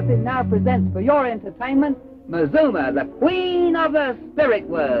Turpin now presents for your entertainment Mazuma, the queen of the spirit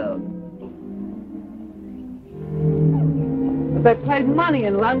world. But they paid money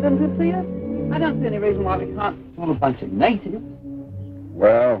in London to see us. I don't see any reason why we can't fool a bunch of natives.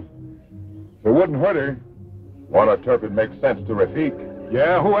 Well, if it wouldn't hurt her, Warner Turpin makes sense to Rafik.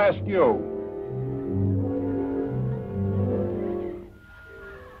 Yeah, who asked you?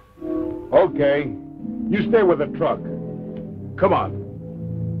 Okay, you stay with the truck. Come on.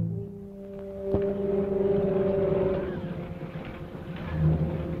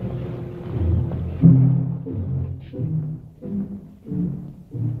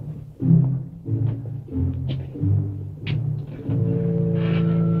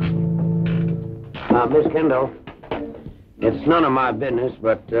 Miss Kendall, it's none of my business,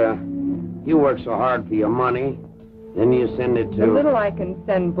 but you work so hard for your money, then you send it to... The little I can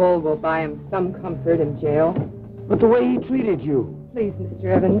send Bull will buy him some comfort in jail. But the way he treated you. Please, Mr.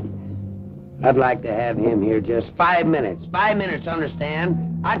 Evans. I'd like to have him here just 5 minutes. 5 minutes, understand?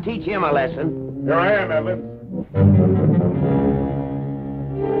 I'd teach him a lesson. Here I am, Evans.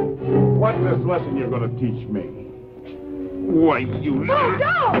 What's this lesson you're going to teach me? Why, you... Oh,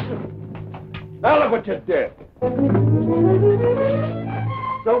 no! Now look what you did.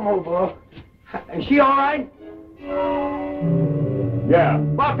 Don't move, Bull. Is she all right? Yeah.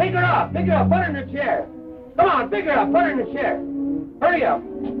 Well, pick her up. Pick her up. Put her in her chair. Come on, pick her up. Put her in her chair. Hurry up.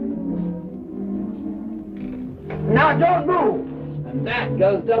 Now, don't move. And that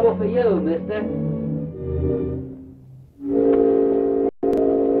goes double for you, mister.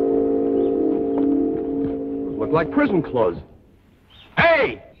 Look like prison clothes.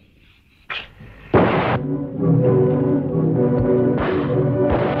 Hey!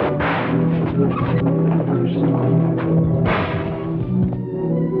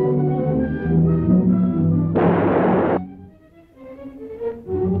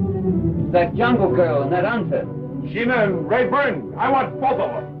 That jungle girl and that hunter. Sheena and Rayburn, I want both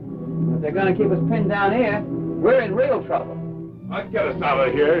of them. If they're going to keep us pinned down here, we're in real trouble. I'll get us out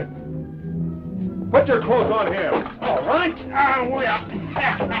of here. Put your clothes on him. All right. Way up.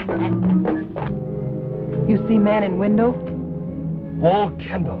 You see man in window? Paul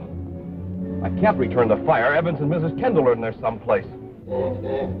Kendall. I can't return the fire. Evans and Mrs. Kendall are in there someplace.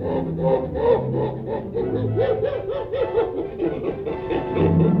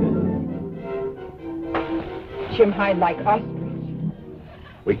 Jim hide like ostrich.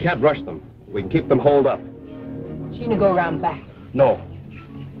 We can't rush them. We can keep them holed up. Sheena go around back. No.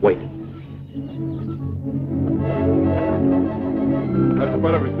 Wait. That's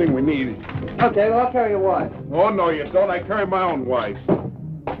about everything we need. Okay, well, I'll carry your wife. Oh, no, you don't. I carry my own wife.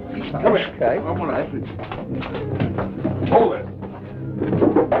 Come here. Okay. I want to... Hold it.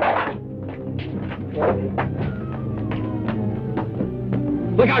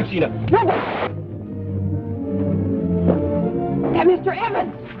 Look out, Sheena. That Mr.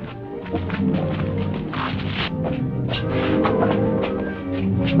 Evans!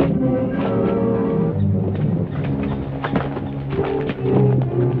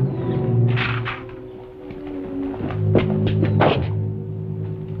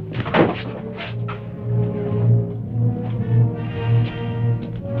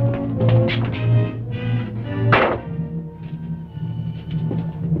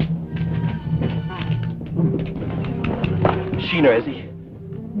 Sheena, is he?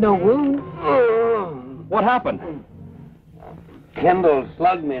 No wound. What happened? Kendall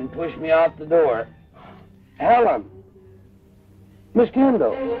slugged me and pushed me out the door. Helen. Miss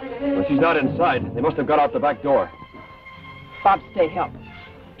Kendall. Well, she's not inside. They must have got out the back door. Bob, stay help.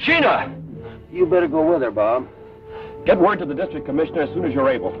 Sheena! You better go with her, Bob. Get word to the district commissioner as soon as you're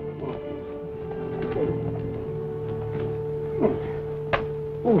able.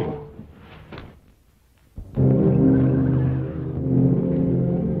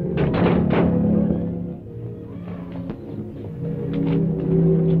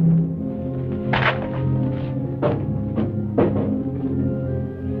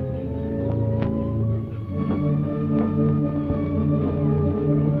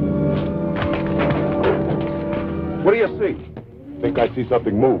 What do you see? Think I see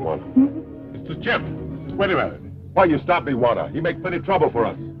something move, Juana. It's the Jim. Wait a minute. Why you stop me, Juana? He makes plenty of trouble for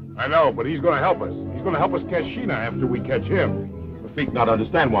us. I know, but he's going to help us. He's going to help us catch Sheena after we catch him. The feet not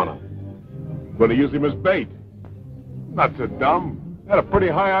understand, Juana. Going to use him as bait. Not so dumb. Had a pretty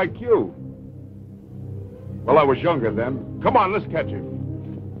high IQ. Well, I was younger then. Come on, let's catch him.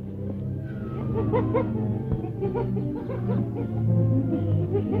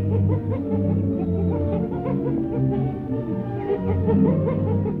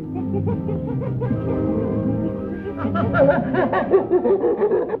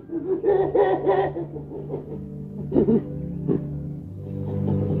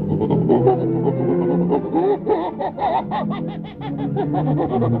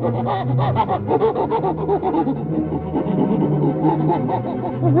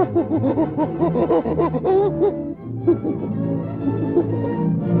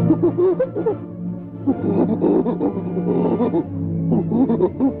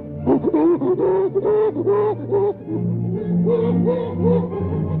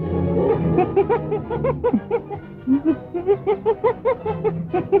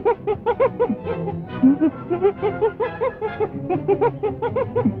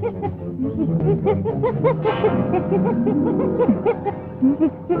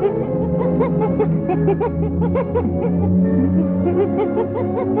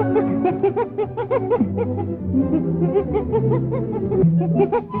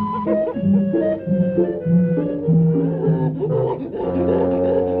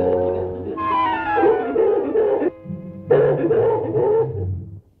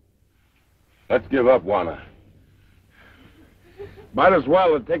 Let's give up, Juana. Might as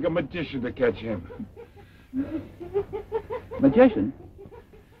well take a magician to catch him. Magician?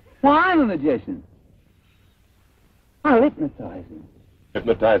 Why, I'm a magician. I'll hypnotize him.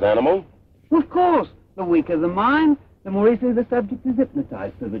 Hypnotize animals? Of course. The weaker the mind, the more easily the subject is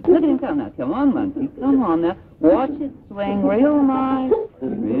hypnotized to it. Look at him now. Come on, monkey. Come on now. Watch it swing real nice.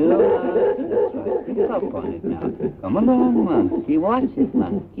 Real nice. That's right. Pick up on it now. Come along, monkey. Watch it,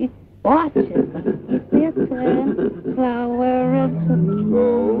 monkey. Watch it, monkey. Listen, flower of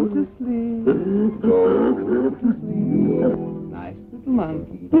go to sleep. Go to sleep. Nice little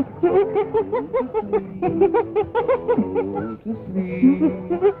monkey. Go to sleep.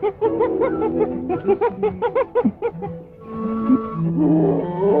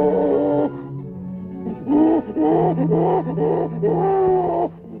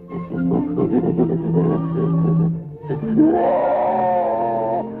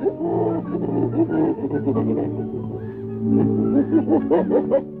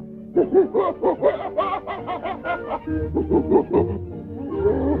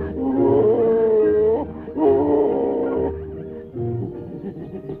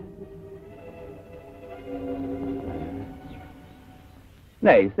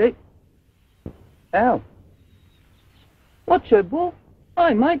 Nay, see? Al. What's your bull?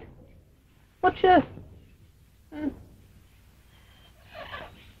 Hi, mate. What's your...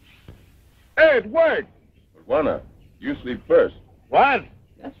 Ed, wait! But Juana, you sleep first. What?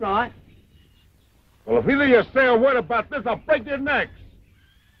 That's right. Well, if either of you say a word about this, I'll break your necks.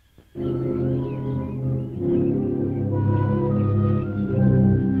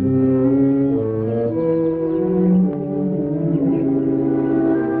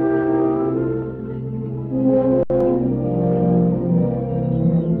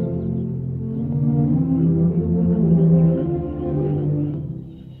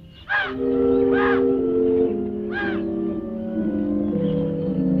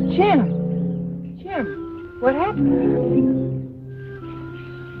 What happened?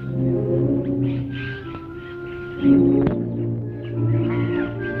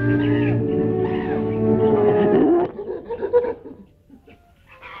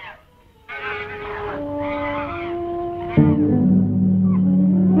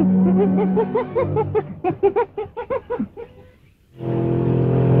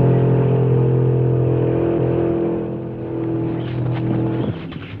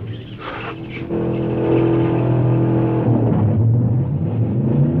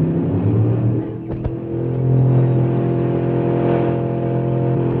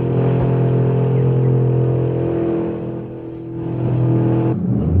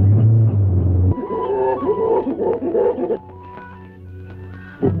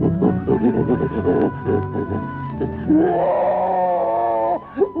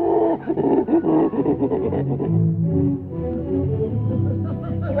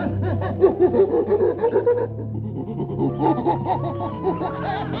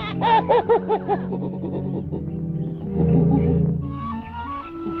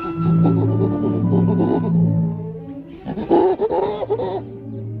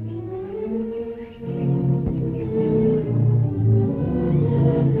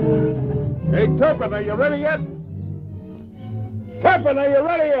 Hey, Turpin, are you ready yet? Turpin, are you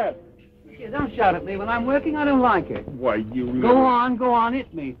ready yet? Yeah, don't shout at me when I'm working. I don't like it. Why, you... Go on,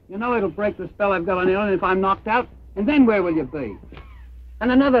 hit me. You know it'll break the spell I've got on Ellen if I'm knocked out. And then where will you be?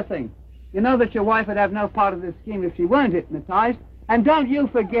 And another thing. You know that your wife would have no part of this scheme if she weren't hypnotized. And don't you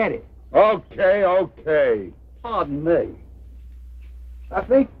forget it. Okay. Pardon me.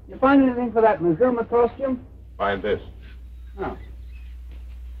 Duffy, you find anything for that Mazuma costume? Find this. Oh.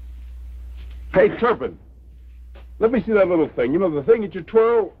 Hey, Turpin, let me see that little thing. You know, the thing that you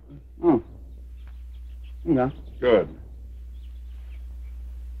twirl? Oh. Yeah. Good.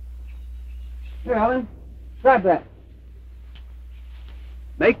 Here, Helen, grab that.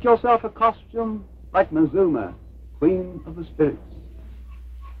 Make yourself a costume like Mazuma, Queen of the Spirits.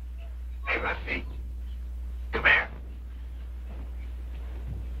 Hey, Lefty, come here.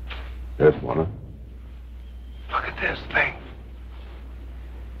 Yes, Juana. Look at this thing.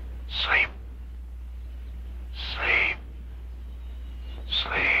 Sleep. Sleep.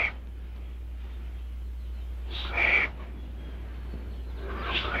 Sleep. Sleep.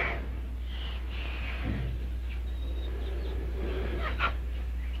 Sleep.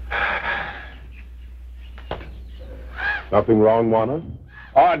 Nothing wrong, Juana?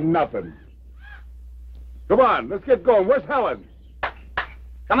 Oh, nothing. Come on, let's get going. Where's Helen?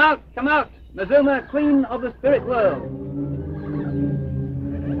 Come out. Mazuma, Queen of the Spirit World.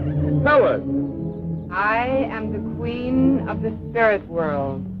 Helen! I am the Queen of the Spirit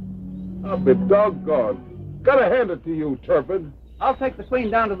World. I'll be doggone. Gotta hand it to you, Turpin. I'll take the Queen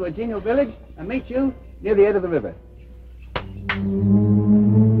down to the genial village and meet you near the edge of the river.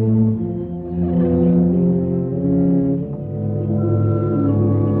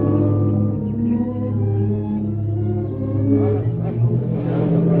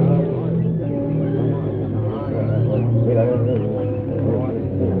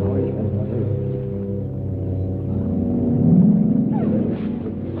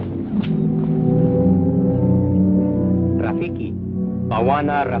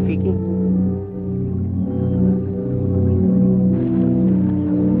 Rafiki?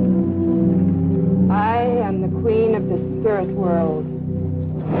 I am the queen of the spirit world.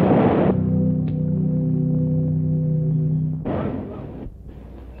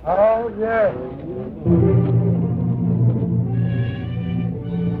 Oh, yes.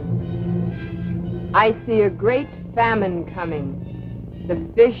 I see a great famine coming. The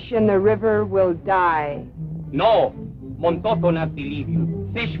fish in the river will die. No, Montoto not believe you.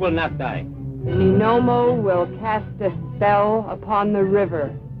 Fish will not die. The Ninomo will cast a spell upon the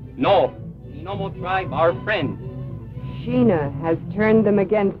river. No, Ninomo tribe are friends. Sheena has turned them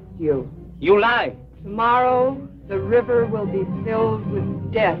against you. You lie. Tomorrow, the river will be filled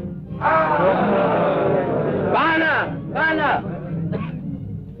with death. Bana! Bana!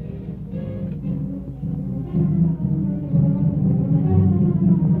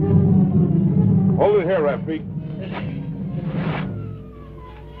 Hold it here, Rafiki.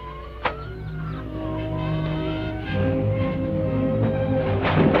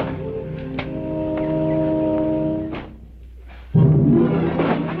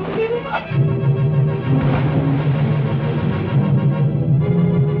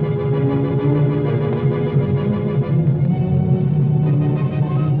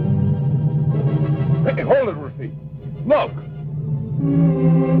 Hey, hold it, Rafiki. Look.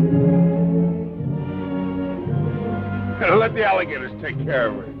 Let the alligators take care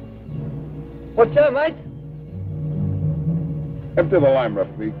of it. What's up, mate? Empty the lime,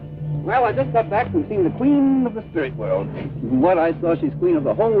 Rafiki. Well, I just got back from seeing the queen of the spirit world. From what I saw, she's queen of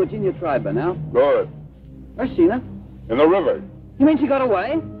the whole Virginia tribe by now. Good. Where's Sheena? In the river. You mean she got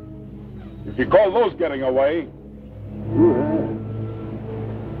away? If you call those getting away.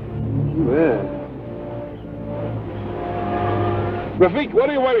 Rafiki, what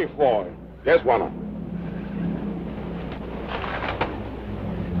are you waiting for? Yes, Juana.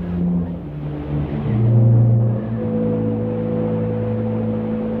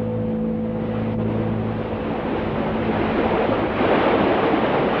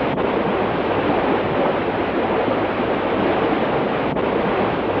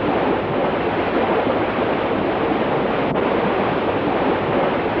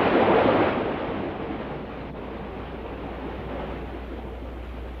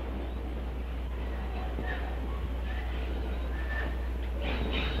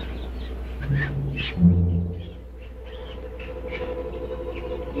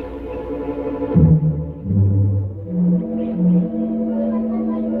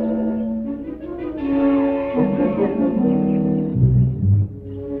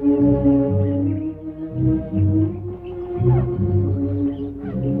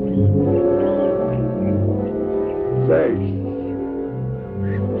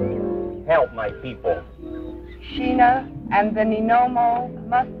 Help my people. Sheena and the Ninomo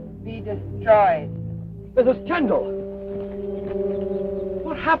must be destroyed. There's a scandal.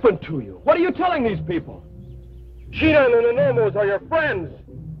 What happened to you? What are you telling these people? Sheena and the Ninomos are your friends.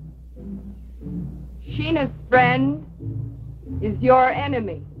 Sheena's friend is your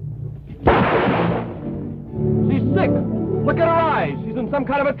enemy. She's sick. Look at her eyes. She's in some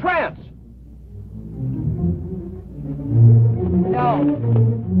kind of a trance. No.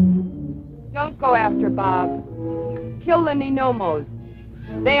 Don't go after Bob. Kill the Ninomos.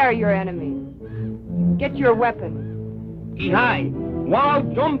 They are your enemies. Get your weapon. Ihai, Wal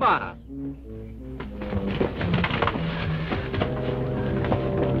Jumba.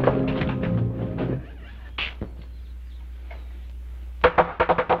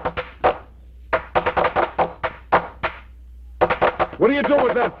 What do you do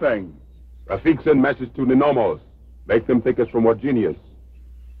with that thing? Rafik send message to Ninomos. Make them think it's from Virginius.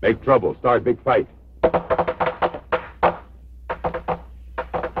 Make trouble. Start big fight.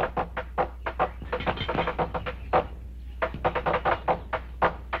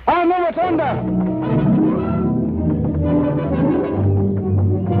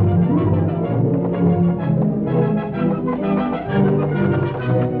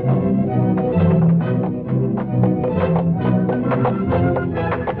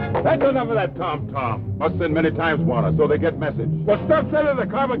 That's enough of that tom-tom. Must send many times, Warner, so they get message. Well, stop sending the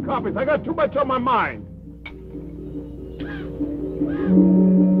carbon copies. I got too much on my mind.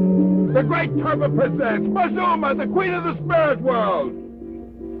 The Great Turbo presents Mazuma, the Queen of the Spirit World.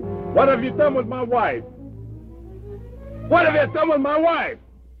 What have you done with my wife? What have you done with my wife?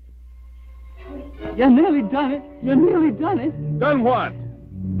 You nearly done it. You nearly done it. Done what?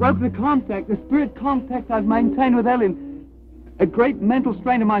 Broke the contact, the spirit contact I've maintained with Ellen. A great mental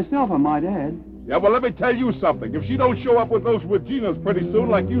strain to myself, I might add. Yeah, well, let me tell you something. If she don't show up with those Reginas pretty soon,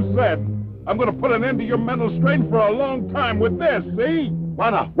 like you said, I'm going to put an end to your mental strain for a long time with this, see?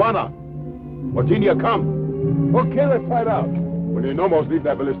 Juana! Virginia, come. Okay, let's fight out. When the Nomos leave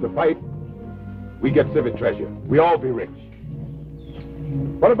that village to fight, we get civic treasure. We all be rich.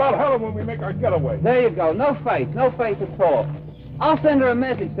 What about Helen when we make our getaway? There you go. No faith at all. I'll send her a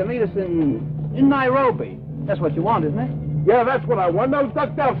message to meet us in Nairobi. That's what you want, isn't it? Yeah, that's what I want. Now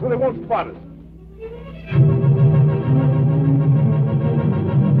duck down so they won't spot us.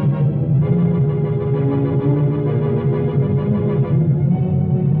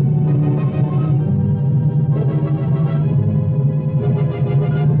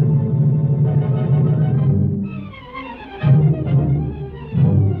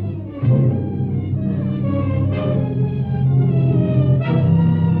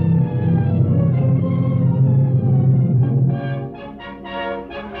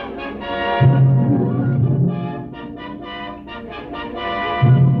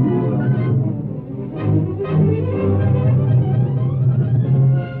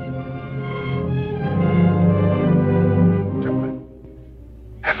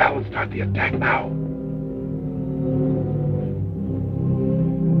 The attack now.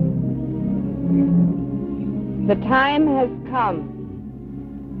 The time has come.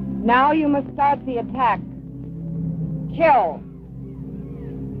 Now you must start the attack. Kill.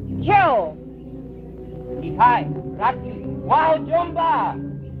 Kill. Ihai, Raki, Wow Jumba.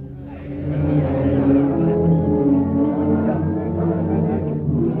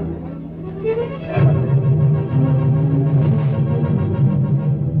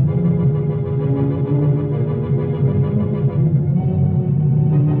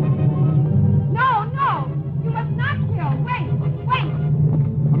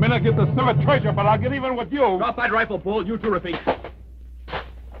 I get the civic treasure, but I'll get even with you. Drop that rifle, Bull. You two repeat.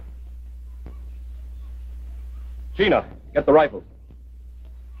 Sheena, get the rifles.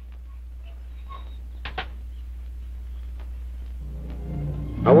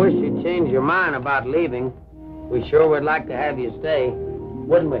 I wish you'd change your mind about leaving. We sure would like to have you stay,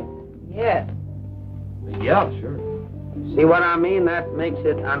 wouldn't we? Yes. Yeah, sure. See what I mean? That makes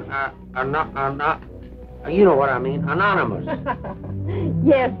it you know what I mean, anonymous.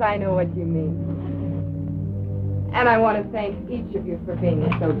 Yes, I know what you mean. And I want to thank each of you for being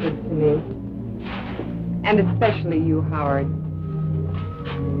so good to me. And especially you, Howard.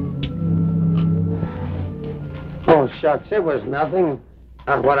 Oh, shucks, it was nothing.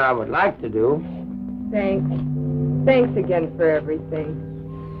 Not what I would like to do. Thanks. Thanks again for everything.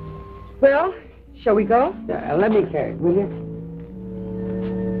 Well, shall we go? Let me carry it, will you?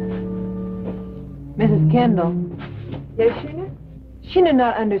 Mrs. Kendall. Yes, Sheena? Sheena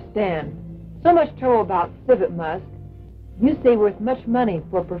not understand. So much trouble about civet musk. You say worth much money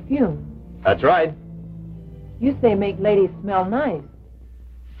for perfume. That's right. You say make ladies smell nice.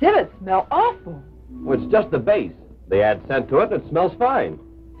 Civets smell awful. Well, it's just the base. They add scent to it that smells fine.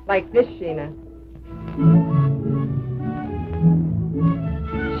 Like this, Sheena.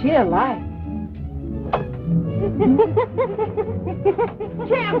 Sheena lies.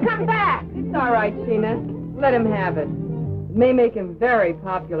 Champ, come back! It's all right, Sheena. Let him have it. It may make him very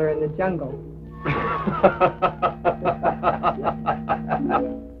popular in the jungle.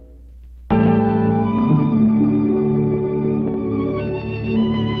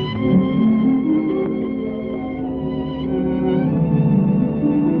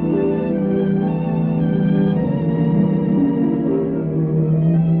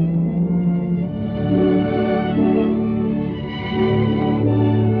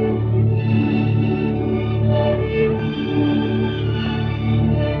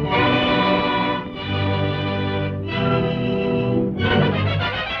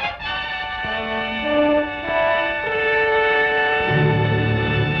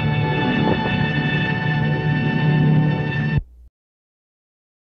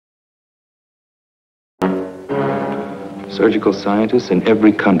 Surgical scientists in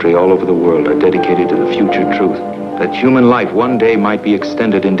every country all over the world are dedicated to the future truth that human life one day might be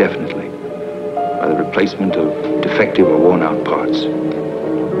extended indefinitely by the replacement of defective or worn-out parts.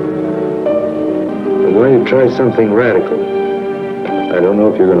 I'm going to try something radical. I don't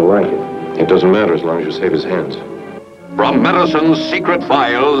know if you're going to like it. It doesn't matter as long as you save his hands. From medicine's secret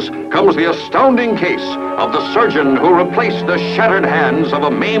files comes the astounding case of the surgeon who replaced the shattered hands of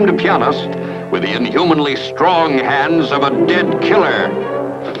a maimed pianist with the inhumanly strong hands of a dead killer.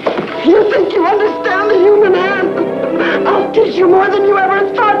 You think you understand the human hand? I'll teach you more than you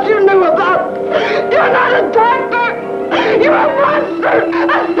ever thought you knew about. You're not a doctor. You're a monster.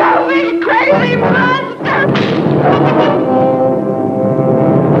 A selfish, crazy monster.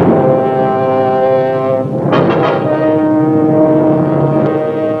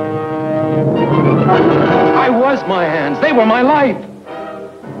 I was my hands. They were my life.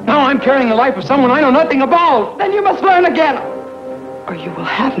 I'm carrying the life of someone I know nothing about. Then you must learn again, or you will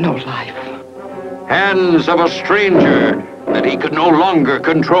have no life. Hands of a stranger that he could no longer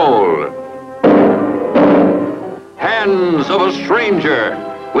control. Hands of a stranger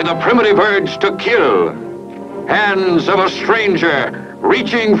with a primitive urge to kill. Hands of a stranger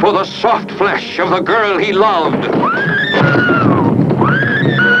reaching for the soft flesh of the girl he loved.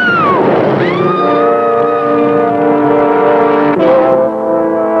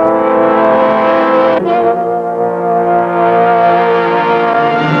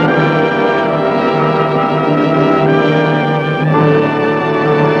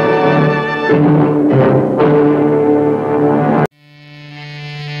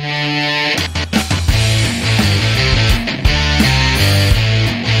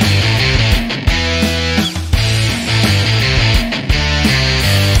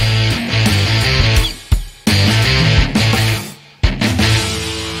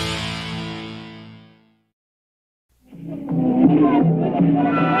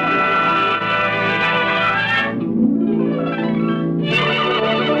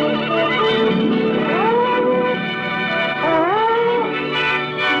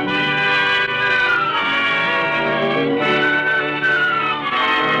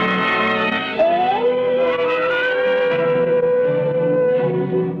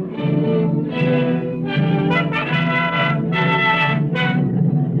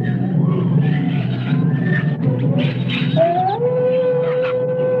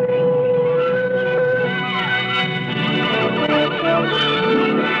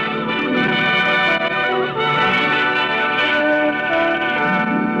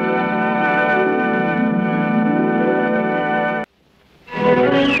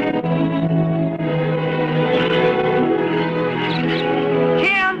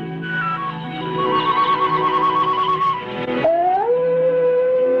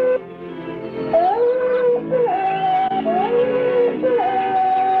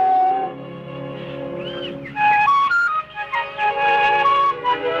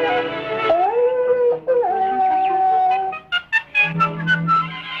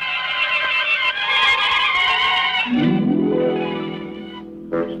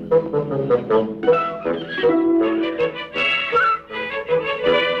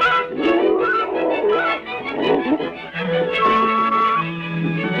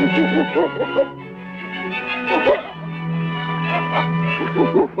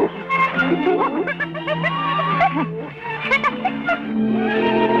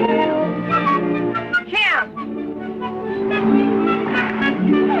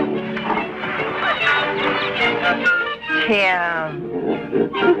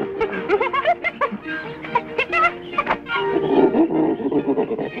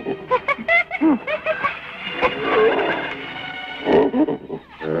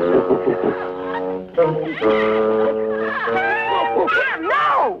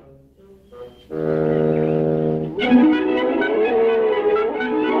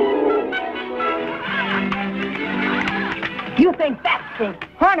 You think that stinks.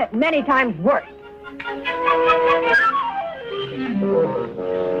 Hornet many times worse.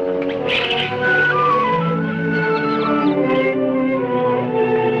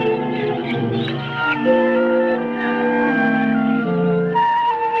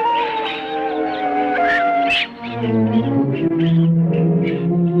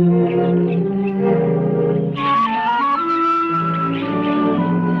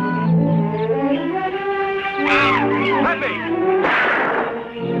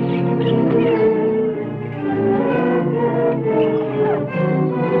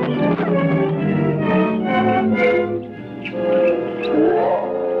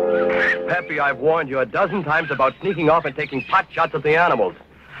 I've warned you a dozen times about sneaking off and taking pot shots at the animals.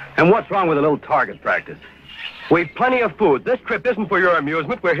 And what's wrong with a little target practice? We've plenty of food. This trip isn't for your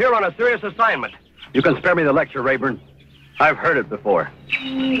amusement. We're here on a serious assignment. You can spare me the lecture, Rayburn. I've heard it before.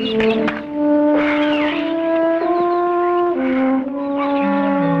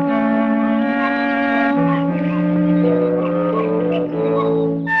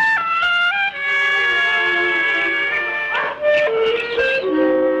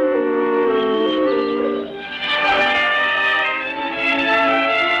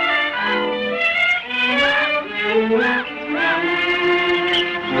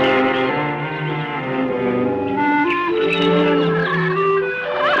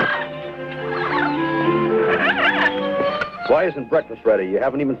 Why isn't breakfast ready? You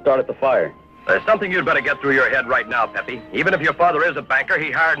haven't even started the fire. There's something you'd better get through your head right now, Peppy. Even if your father is a banker,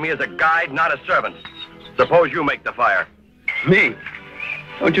 he hired me as a guide, not a servant. Suppose you make the fire. Me?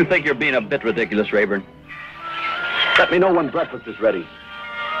 Don't you think you're being a bit ridiculous, Rayburn? Let me know when breakfast is ready.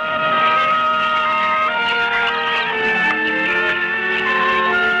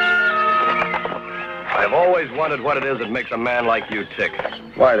 I've always wondered what it is that makes a man like you tick.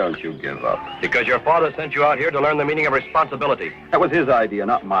 Why don't you give up? Because your father sent you out here to learn the meaning of responsibility. That was his idea,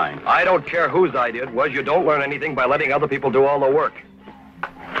 not mine. I don't care whose idea it was. You don't learn anything by letting other people do all the work.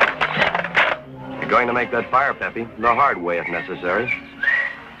 You're going to make that fire, Peppy, the hard way if necessary.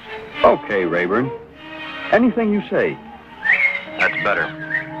 Okay, Rayburn. Anything you say. That's better.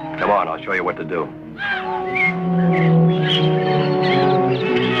 Come on, I'll show you what to do.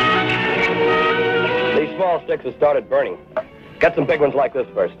 These small sticks have started burning. Get some big ones like this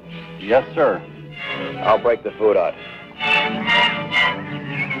first. Yes, sir. I'll break the food out.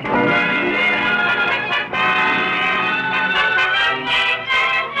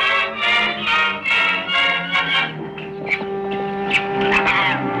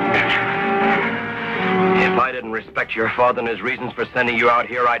 If I didn't respect your father and his reasons for sending you out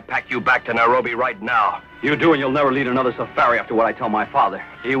here, I'd pack you back to Nairobi right now. You do, and you'll never lead another safari after what I tell my father.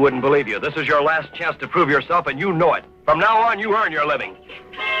 He wouldn't believe you. This is your last chance to prove yourself, and you know it. From now on, you earn your living.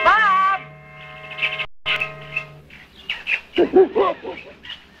 Bob!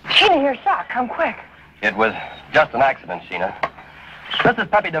 Sheena, here, Sock. Come quick. It was just an accident, Sheena. This is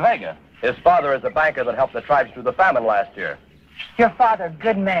Pepe de Vega. His father is the banker that helped the tribes through the famine last year. Your father,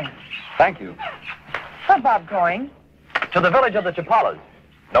 good man. Thank you. Where's Bob going? To the village of the Chapalas.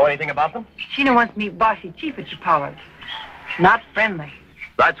 Know anything about them? Sheena wants to meet Bossy Chief at Chapalas. Not friendly.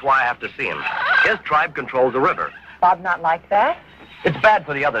 That's why I have to see him. His tribe controls the river. Bob not like that? It's bad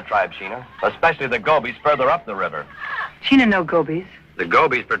for the other tribes, Sheena, especially the Gobies further up the river. Sheena no Gobies. The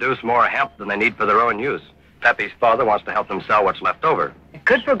Gobies produce more hemp than they need for their own use. Pepe's father wants to help them sell what's left over.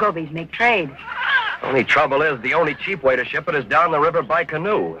 Good for Gobies, make trade. Only trouble is, the only cheap way to ship it is down the river by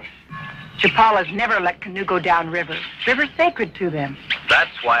canoe. Chapalas never let canoe go down river. River's sacred to them.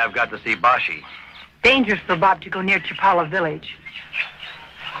 That's why I've got to see Bashi. Dangerous for Bob to go near Chapala village.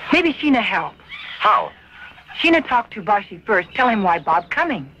 Maybe Sheena help. How? Sheena talk to Bashi first. Tell him why Bob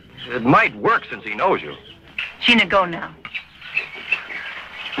coming. It might work since he knows you. Sheena, go now.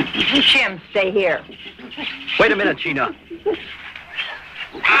 Jim, stay here. Wait a minute, Sheena.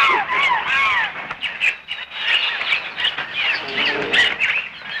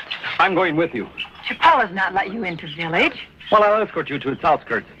 I'm going with you. Chapala's not let you into village. Well, I'll escort you to its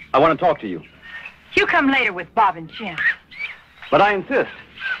outskirts. I want to talk to you. You come later with Bob and Jim. But I insist.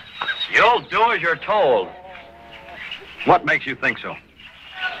 You'll do as you're told. What makes you think so?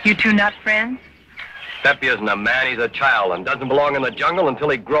 You two not friends? Pepe isn't a man, he's a child, and doesn't belong in the jungle until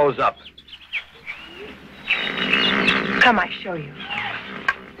he grows up. Come, I show you.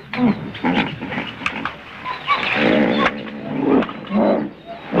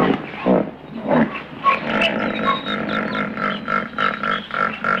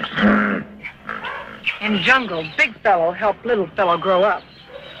 In jungle, big fellow help little fellow grow up.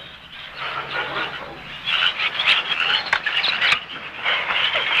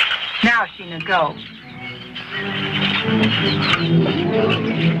 Now, Sheena, go.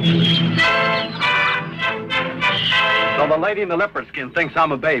 So the lady in the leopard skin thinks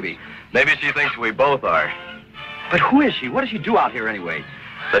I'm a baby. Maybe she thinks we both are. But who is she? What does she do out here anyway?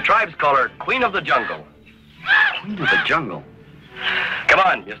 The tribes call her Queen of the Jungle. Queen of the Jungle? Come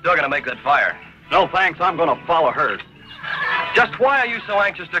on, you're still gonna make that fire. No, thanks. I'm going to follow her. Just why are you so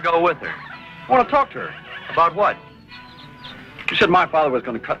anxious to go with her? I want to talk to her. About what? She said my father was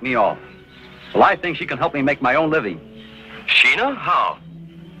going to cut me off. Well, I think she can help me make my own living. Sheena? How?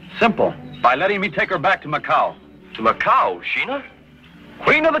 Simple. By letting me take her back to Macau. To Macau, Sheena?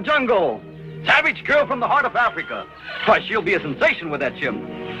 Queen of the Jungle. Savage girl from the heart of Africa. Why, she'll be a sensation with that chim.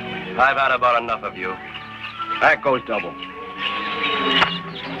 I've had about enough of you. That goes double.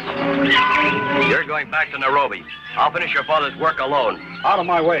 You're going back to Nairobi. I'll finish your father's work alone. Out of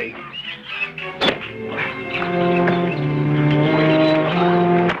my way.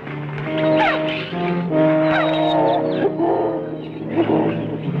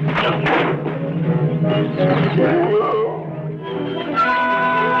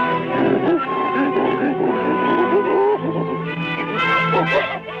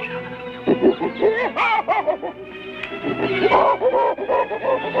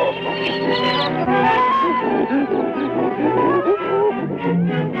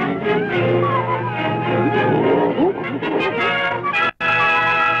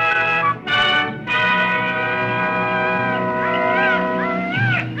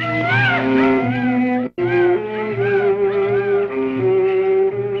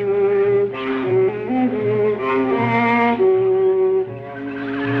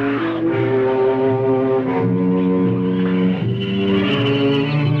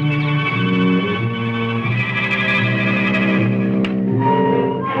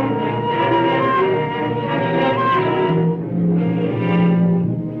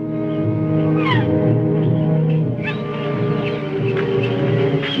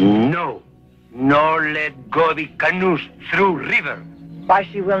 No. No let go the canoes through river. Why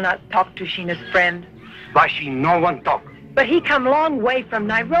she will not talk to Sheena's friend? Why she no one talk? But he come long way from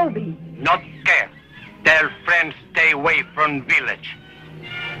Nairobi. Not care. Tell friend stay away from village.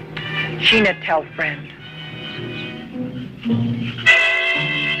 Sheena tell friend.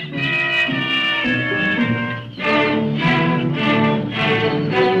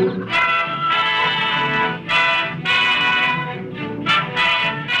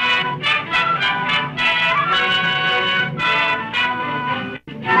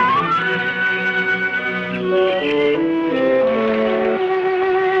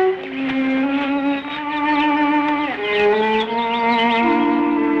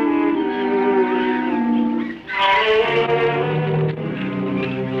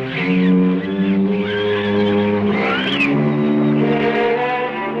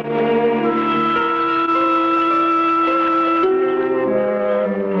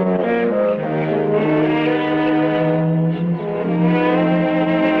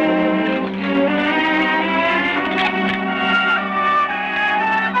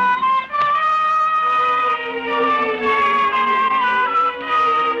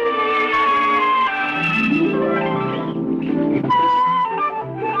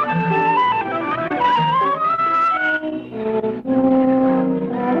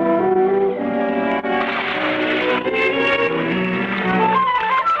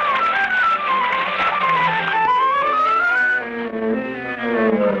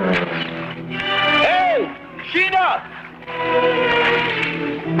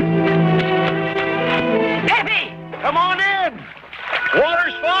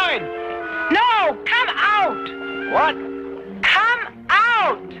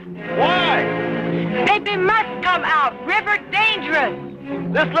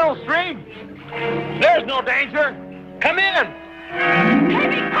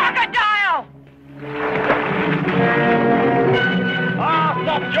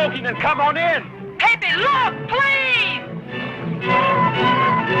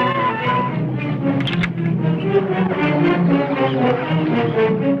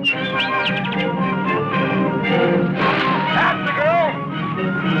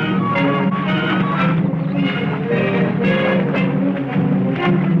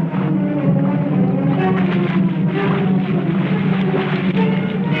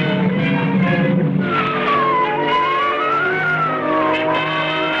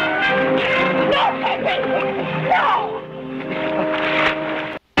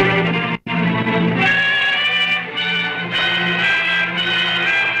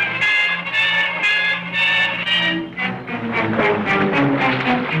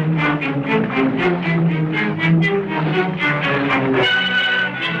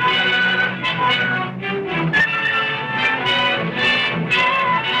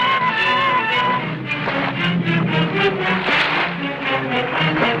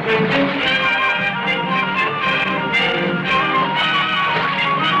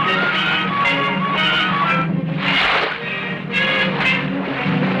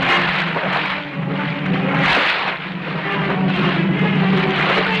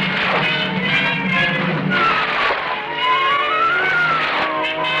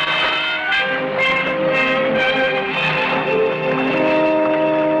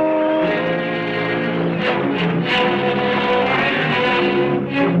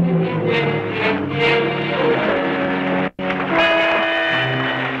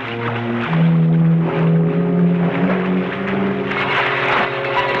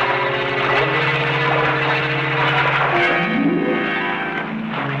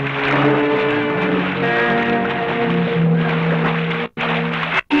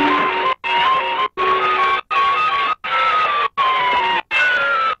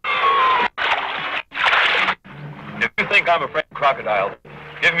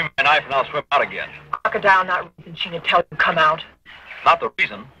 Crocodile not reason Sheena tell you come out. Not the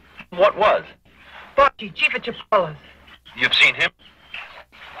reason. What was? Barty, chief of Chipolas. You've seen him?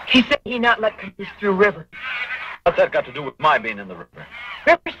 He said he not let canoes through river. What's that got to do with my being in the river?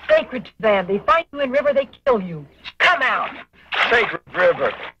 River's sacred to them. They find you in river, they kill you. Come out. Sacred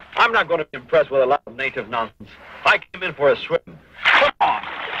river. I'm not going to be impressed with a lot of native nonsense. I came in for a swim. Come on.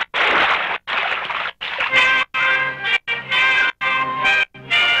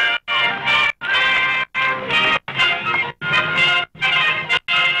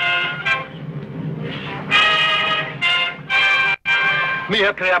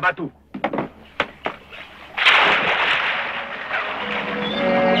 Mia Creabatu.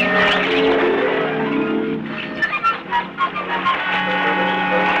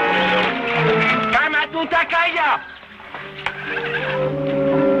 Kamatu Takaya!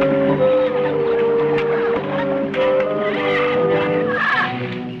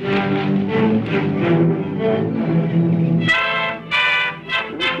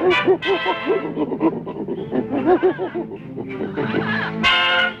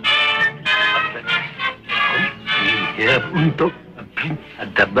 siap untuk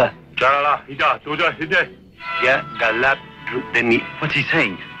adabah. Dah, sudah. Ya, galap demi. What's he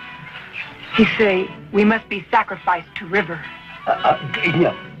saying? He say we must be sacrificed to river.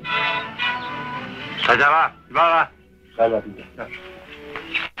 Iya. Sajalah. Salah. Are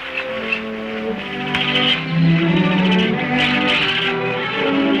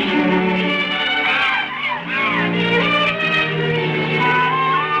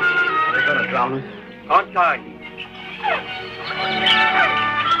they gonna drown us? Can't try.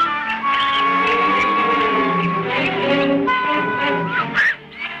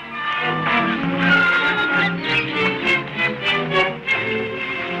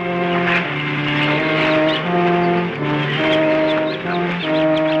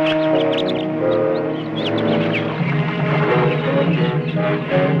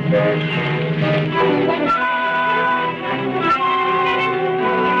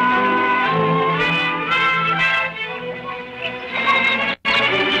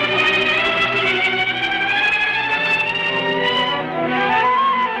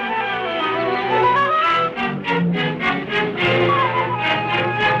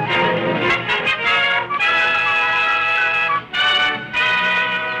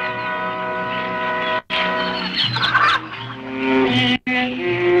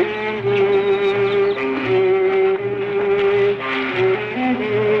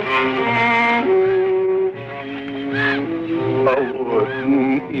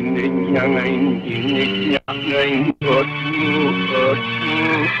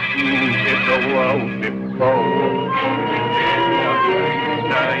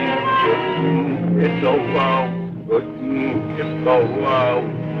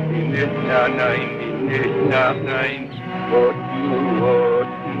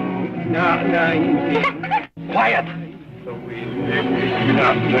 Quiet!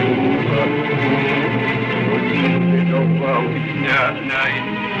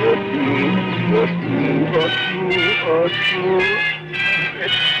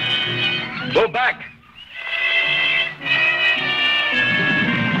 Go back!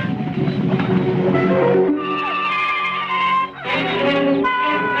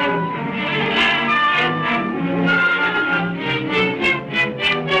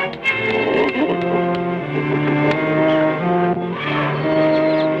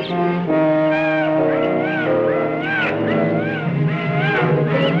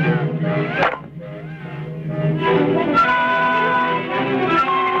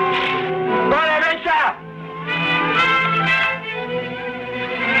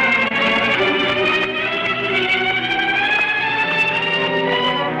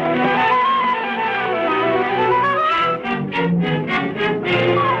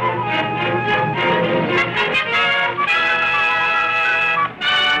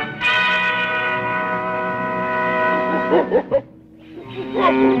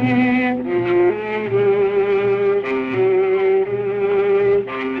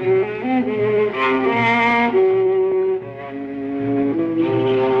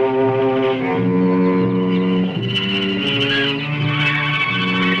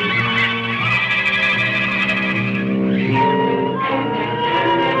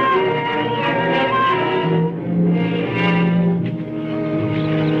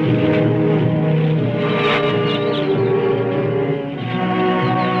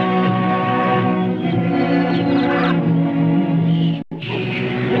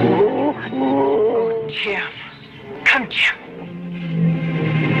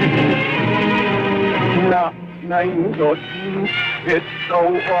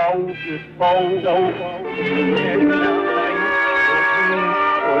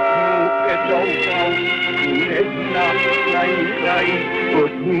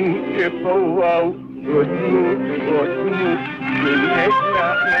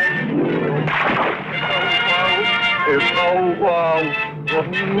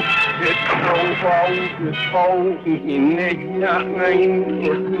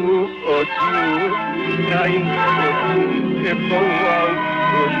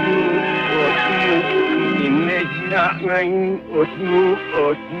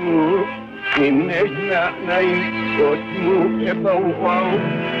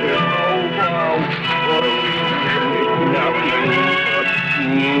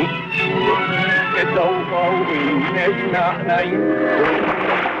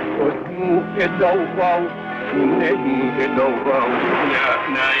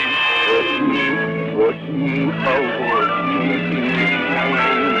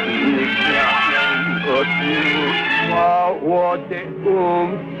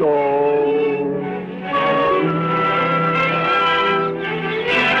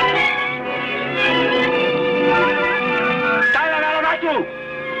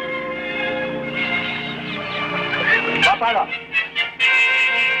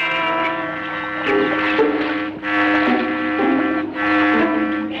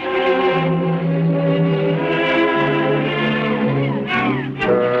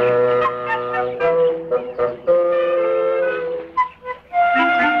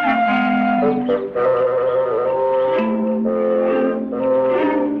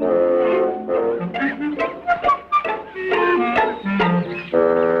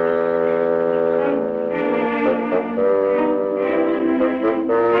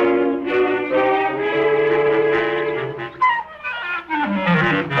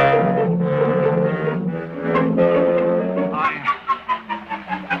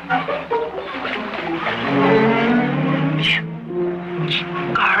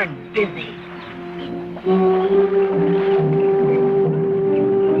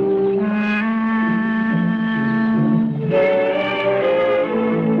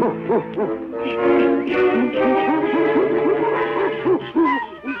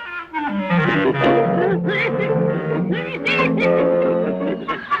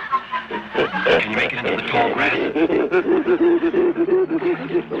 Good,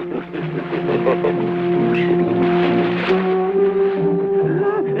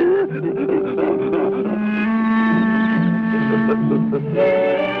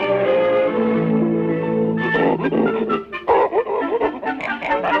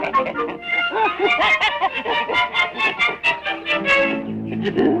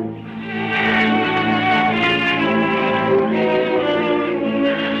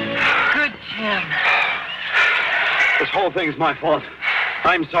 Jim. This whole thing's my fault.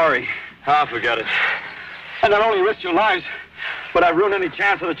 I'm sorry. Ah, forget it. I not only risked your lives, but I've ruined any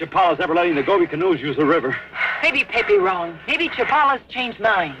chance of the Chapalas ever letting the Gobi canoes use the river. Maybe Pepe wrong. Maybe Chapala's changed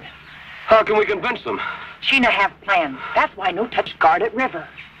mind. How can we convince them? Sheena have plans. That's why no touch guard at river.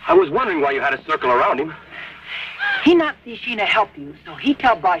 I was wondering why you had a circle around him. He not see Sheena help you, so he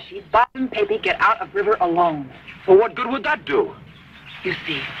tell Bashi, Bob and Pepe get out of river alone. Well, what good would that do? You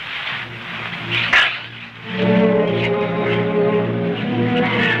see.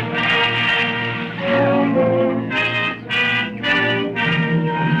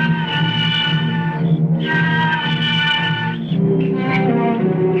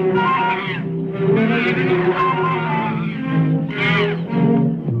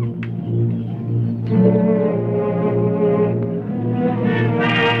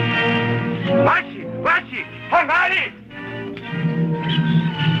 Bashi! Hangari!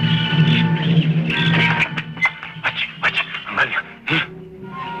 Bashi, Amalia.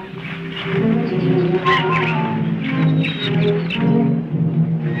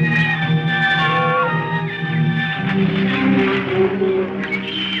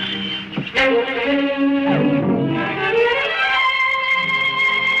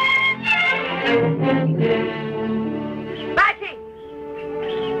 Bashi!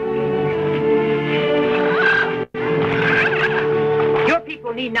 Your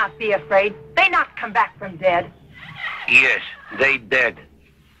people need not be afraid. They not come back from dead. Yes, they dead.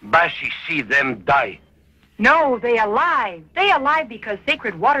 Bashi see them die. No, they alive. They alive because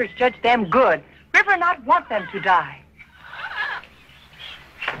sacred waters judge them good. River not want them to die.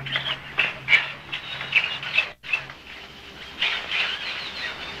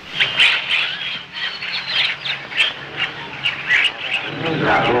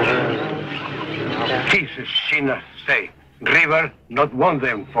 Jesus, Sheena, say. River not want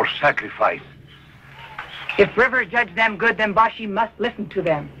them for sacrifice. If River judge them good, then Bashi must listen to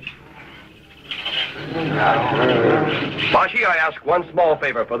them. Bashi, I ask one small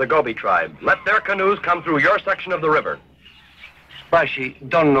favor for the Gobi tribe. Let their canoes come through your section of the river. Bashi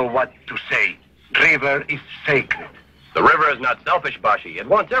don't know what to say. River is sacred. The river is not selfish, Bashi. It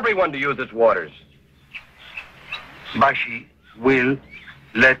wants everyone to use its waters. Bashi will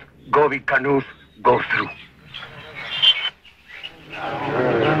let Gobi canoes go through.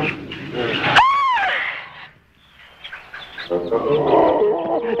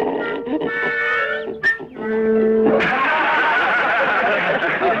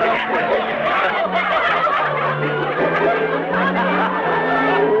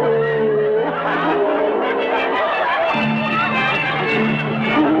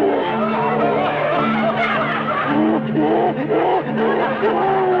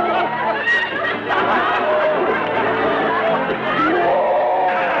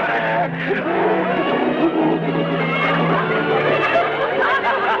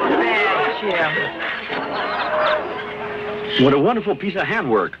 What a wonderful piece of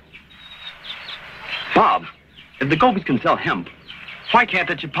handwork. Bob, if the Gobis can sell hemp, why can't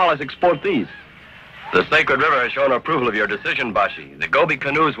the Chapalas export these? The sacred river has shown approval of your decision, Bashi. The Gobi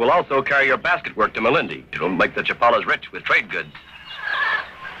canoes will also carry your basket work to Malindi. It will make the Chapalas rich with trade goods.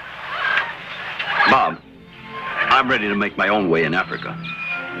 Bob, I'm ready to make my own way in Africa.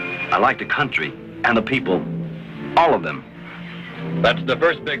 I like the country and the people, all of them. That's the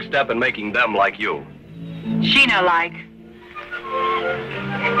first big step in making them like you. Sheena like.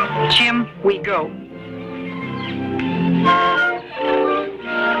 Jim, we go.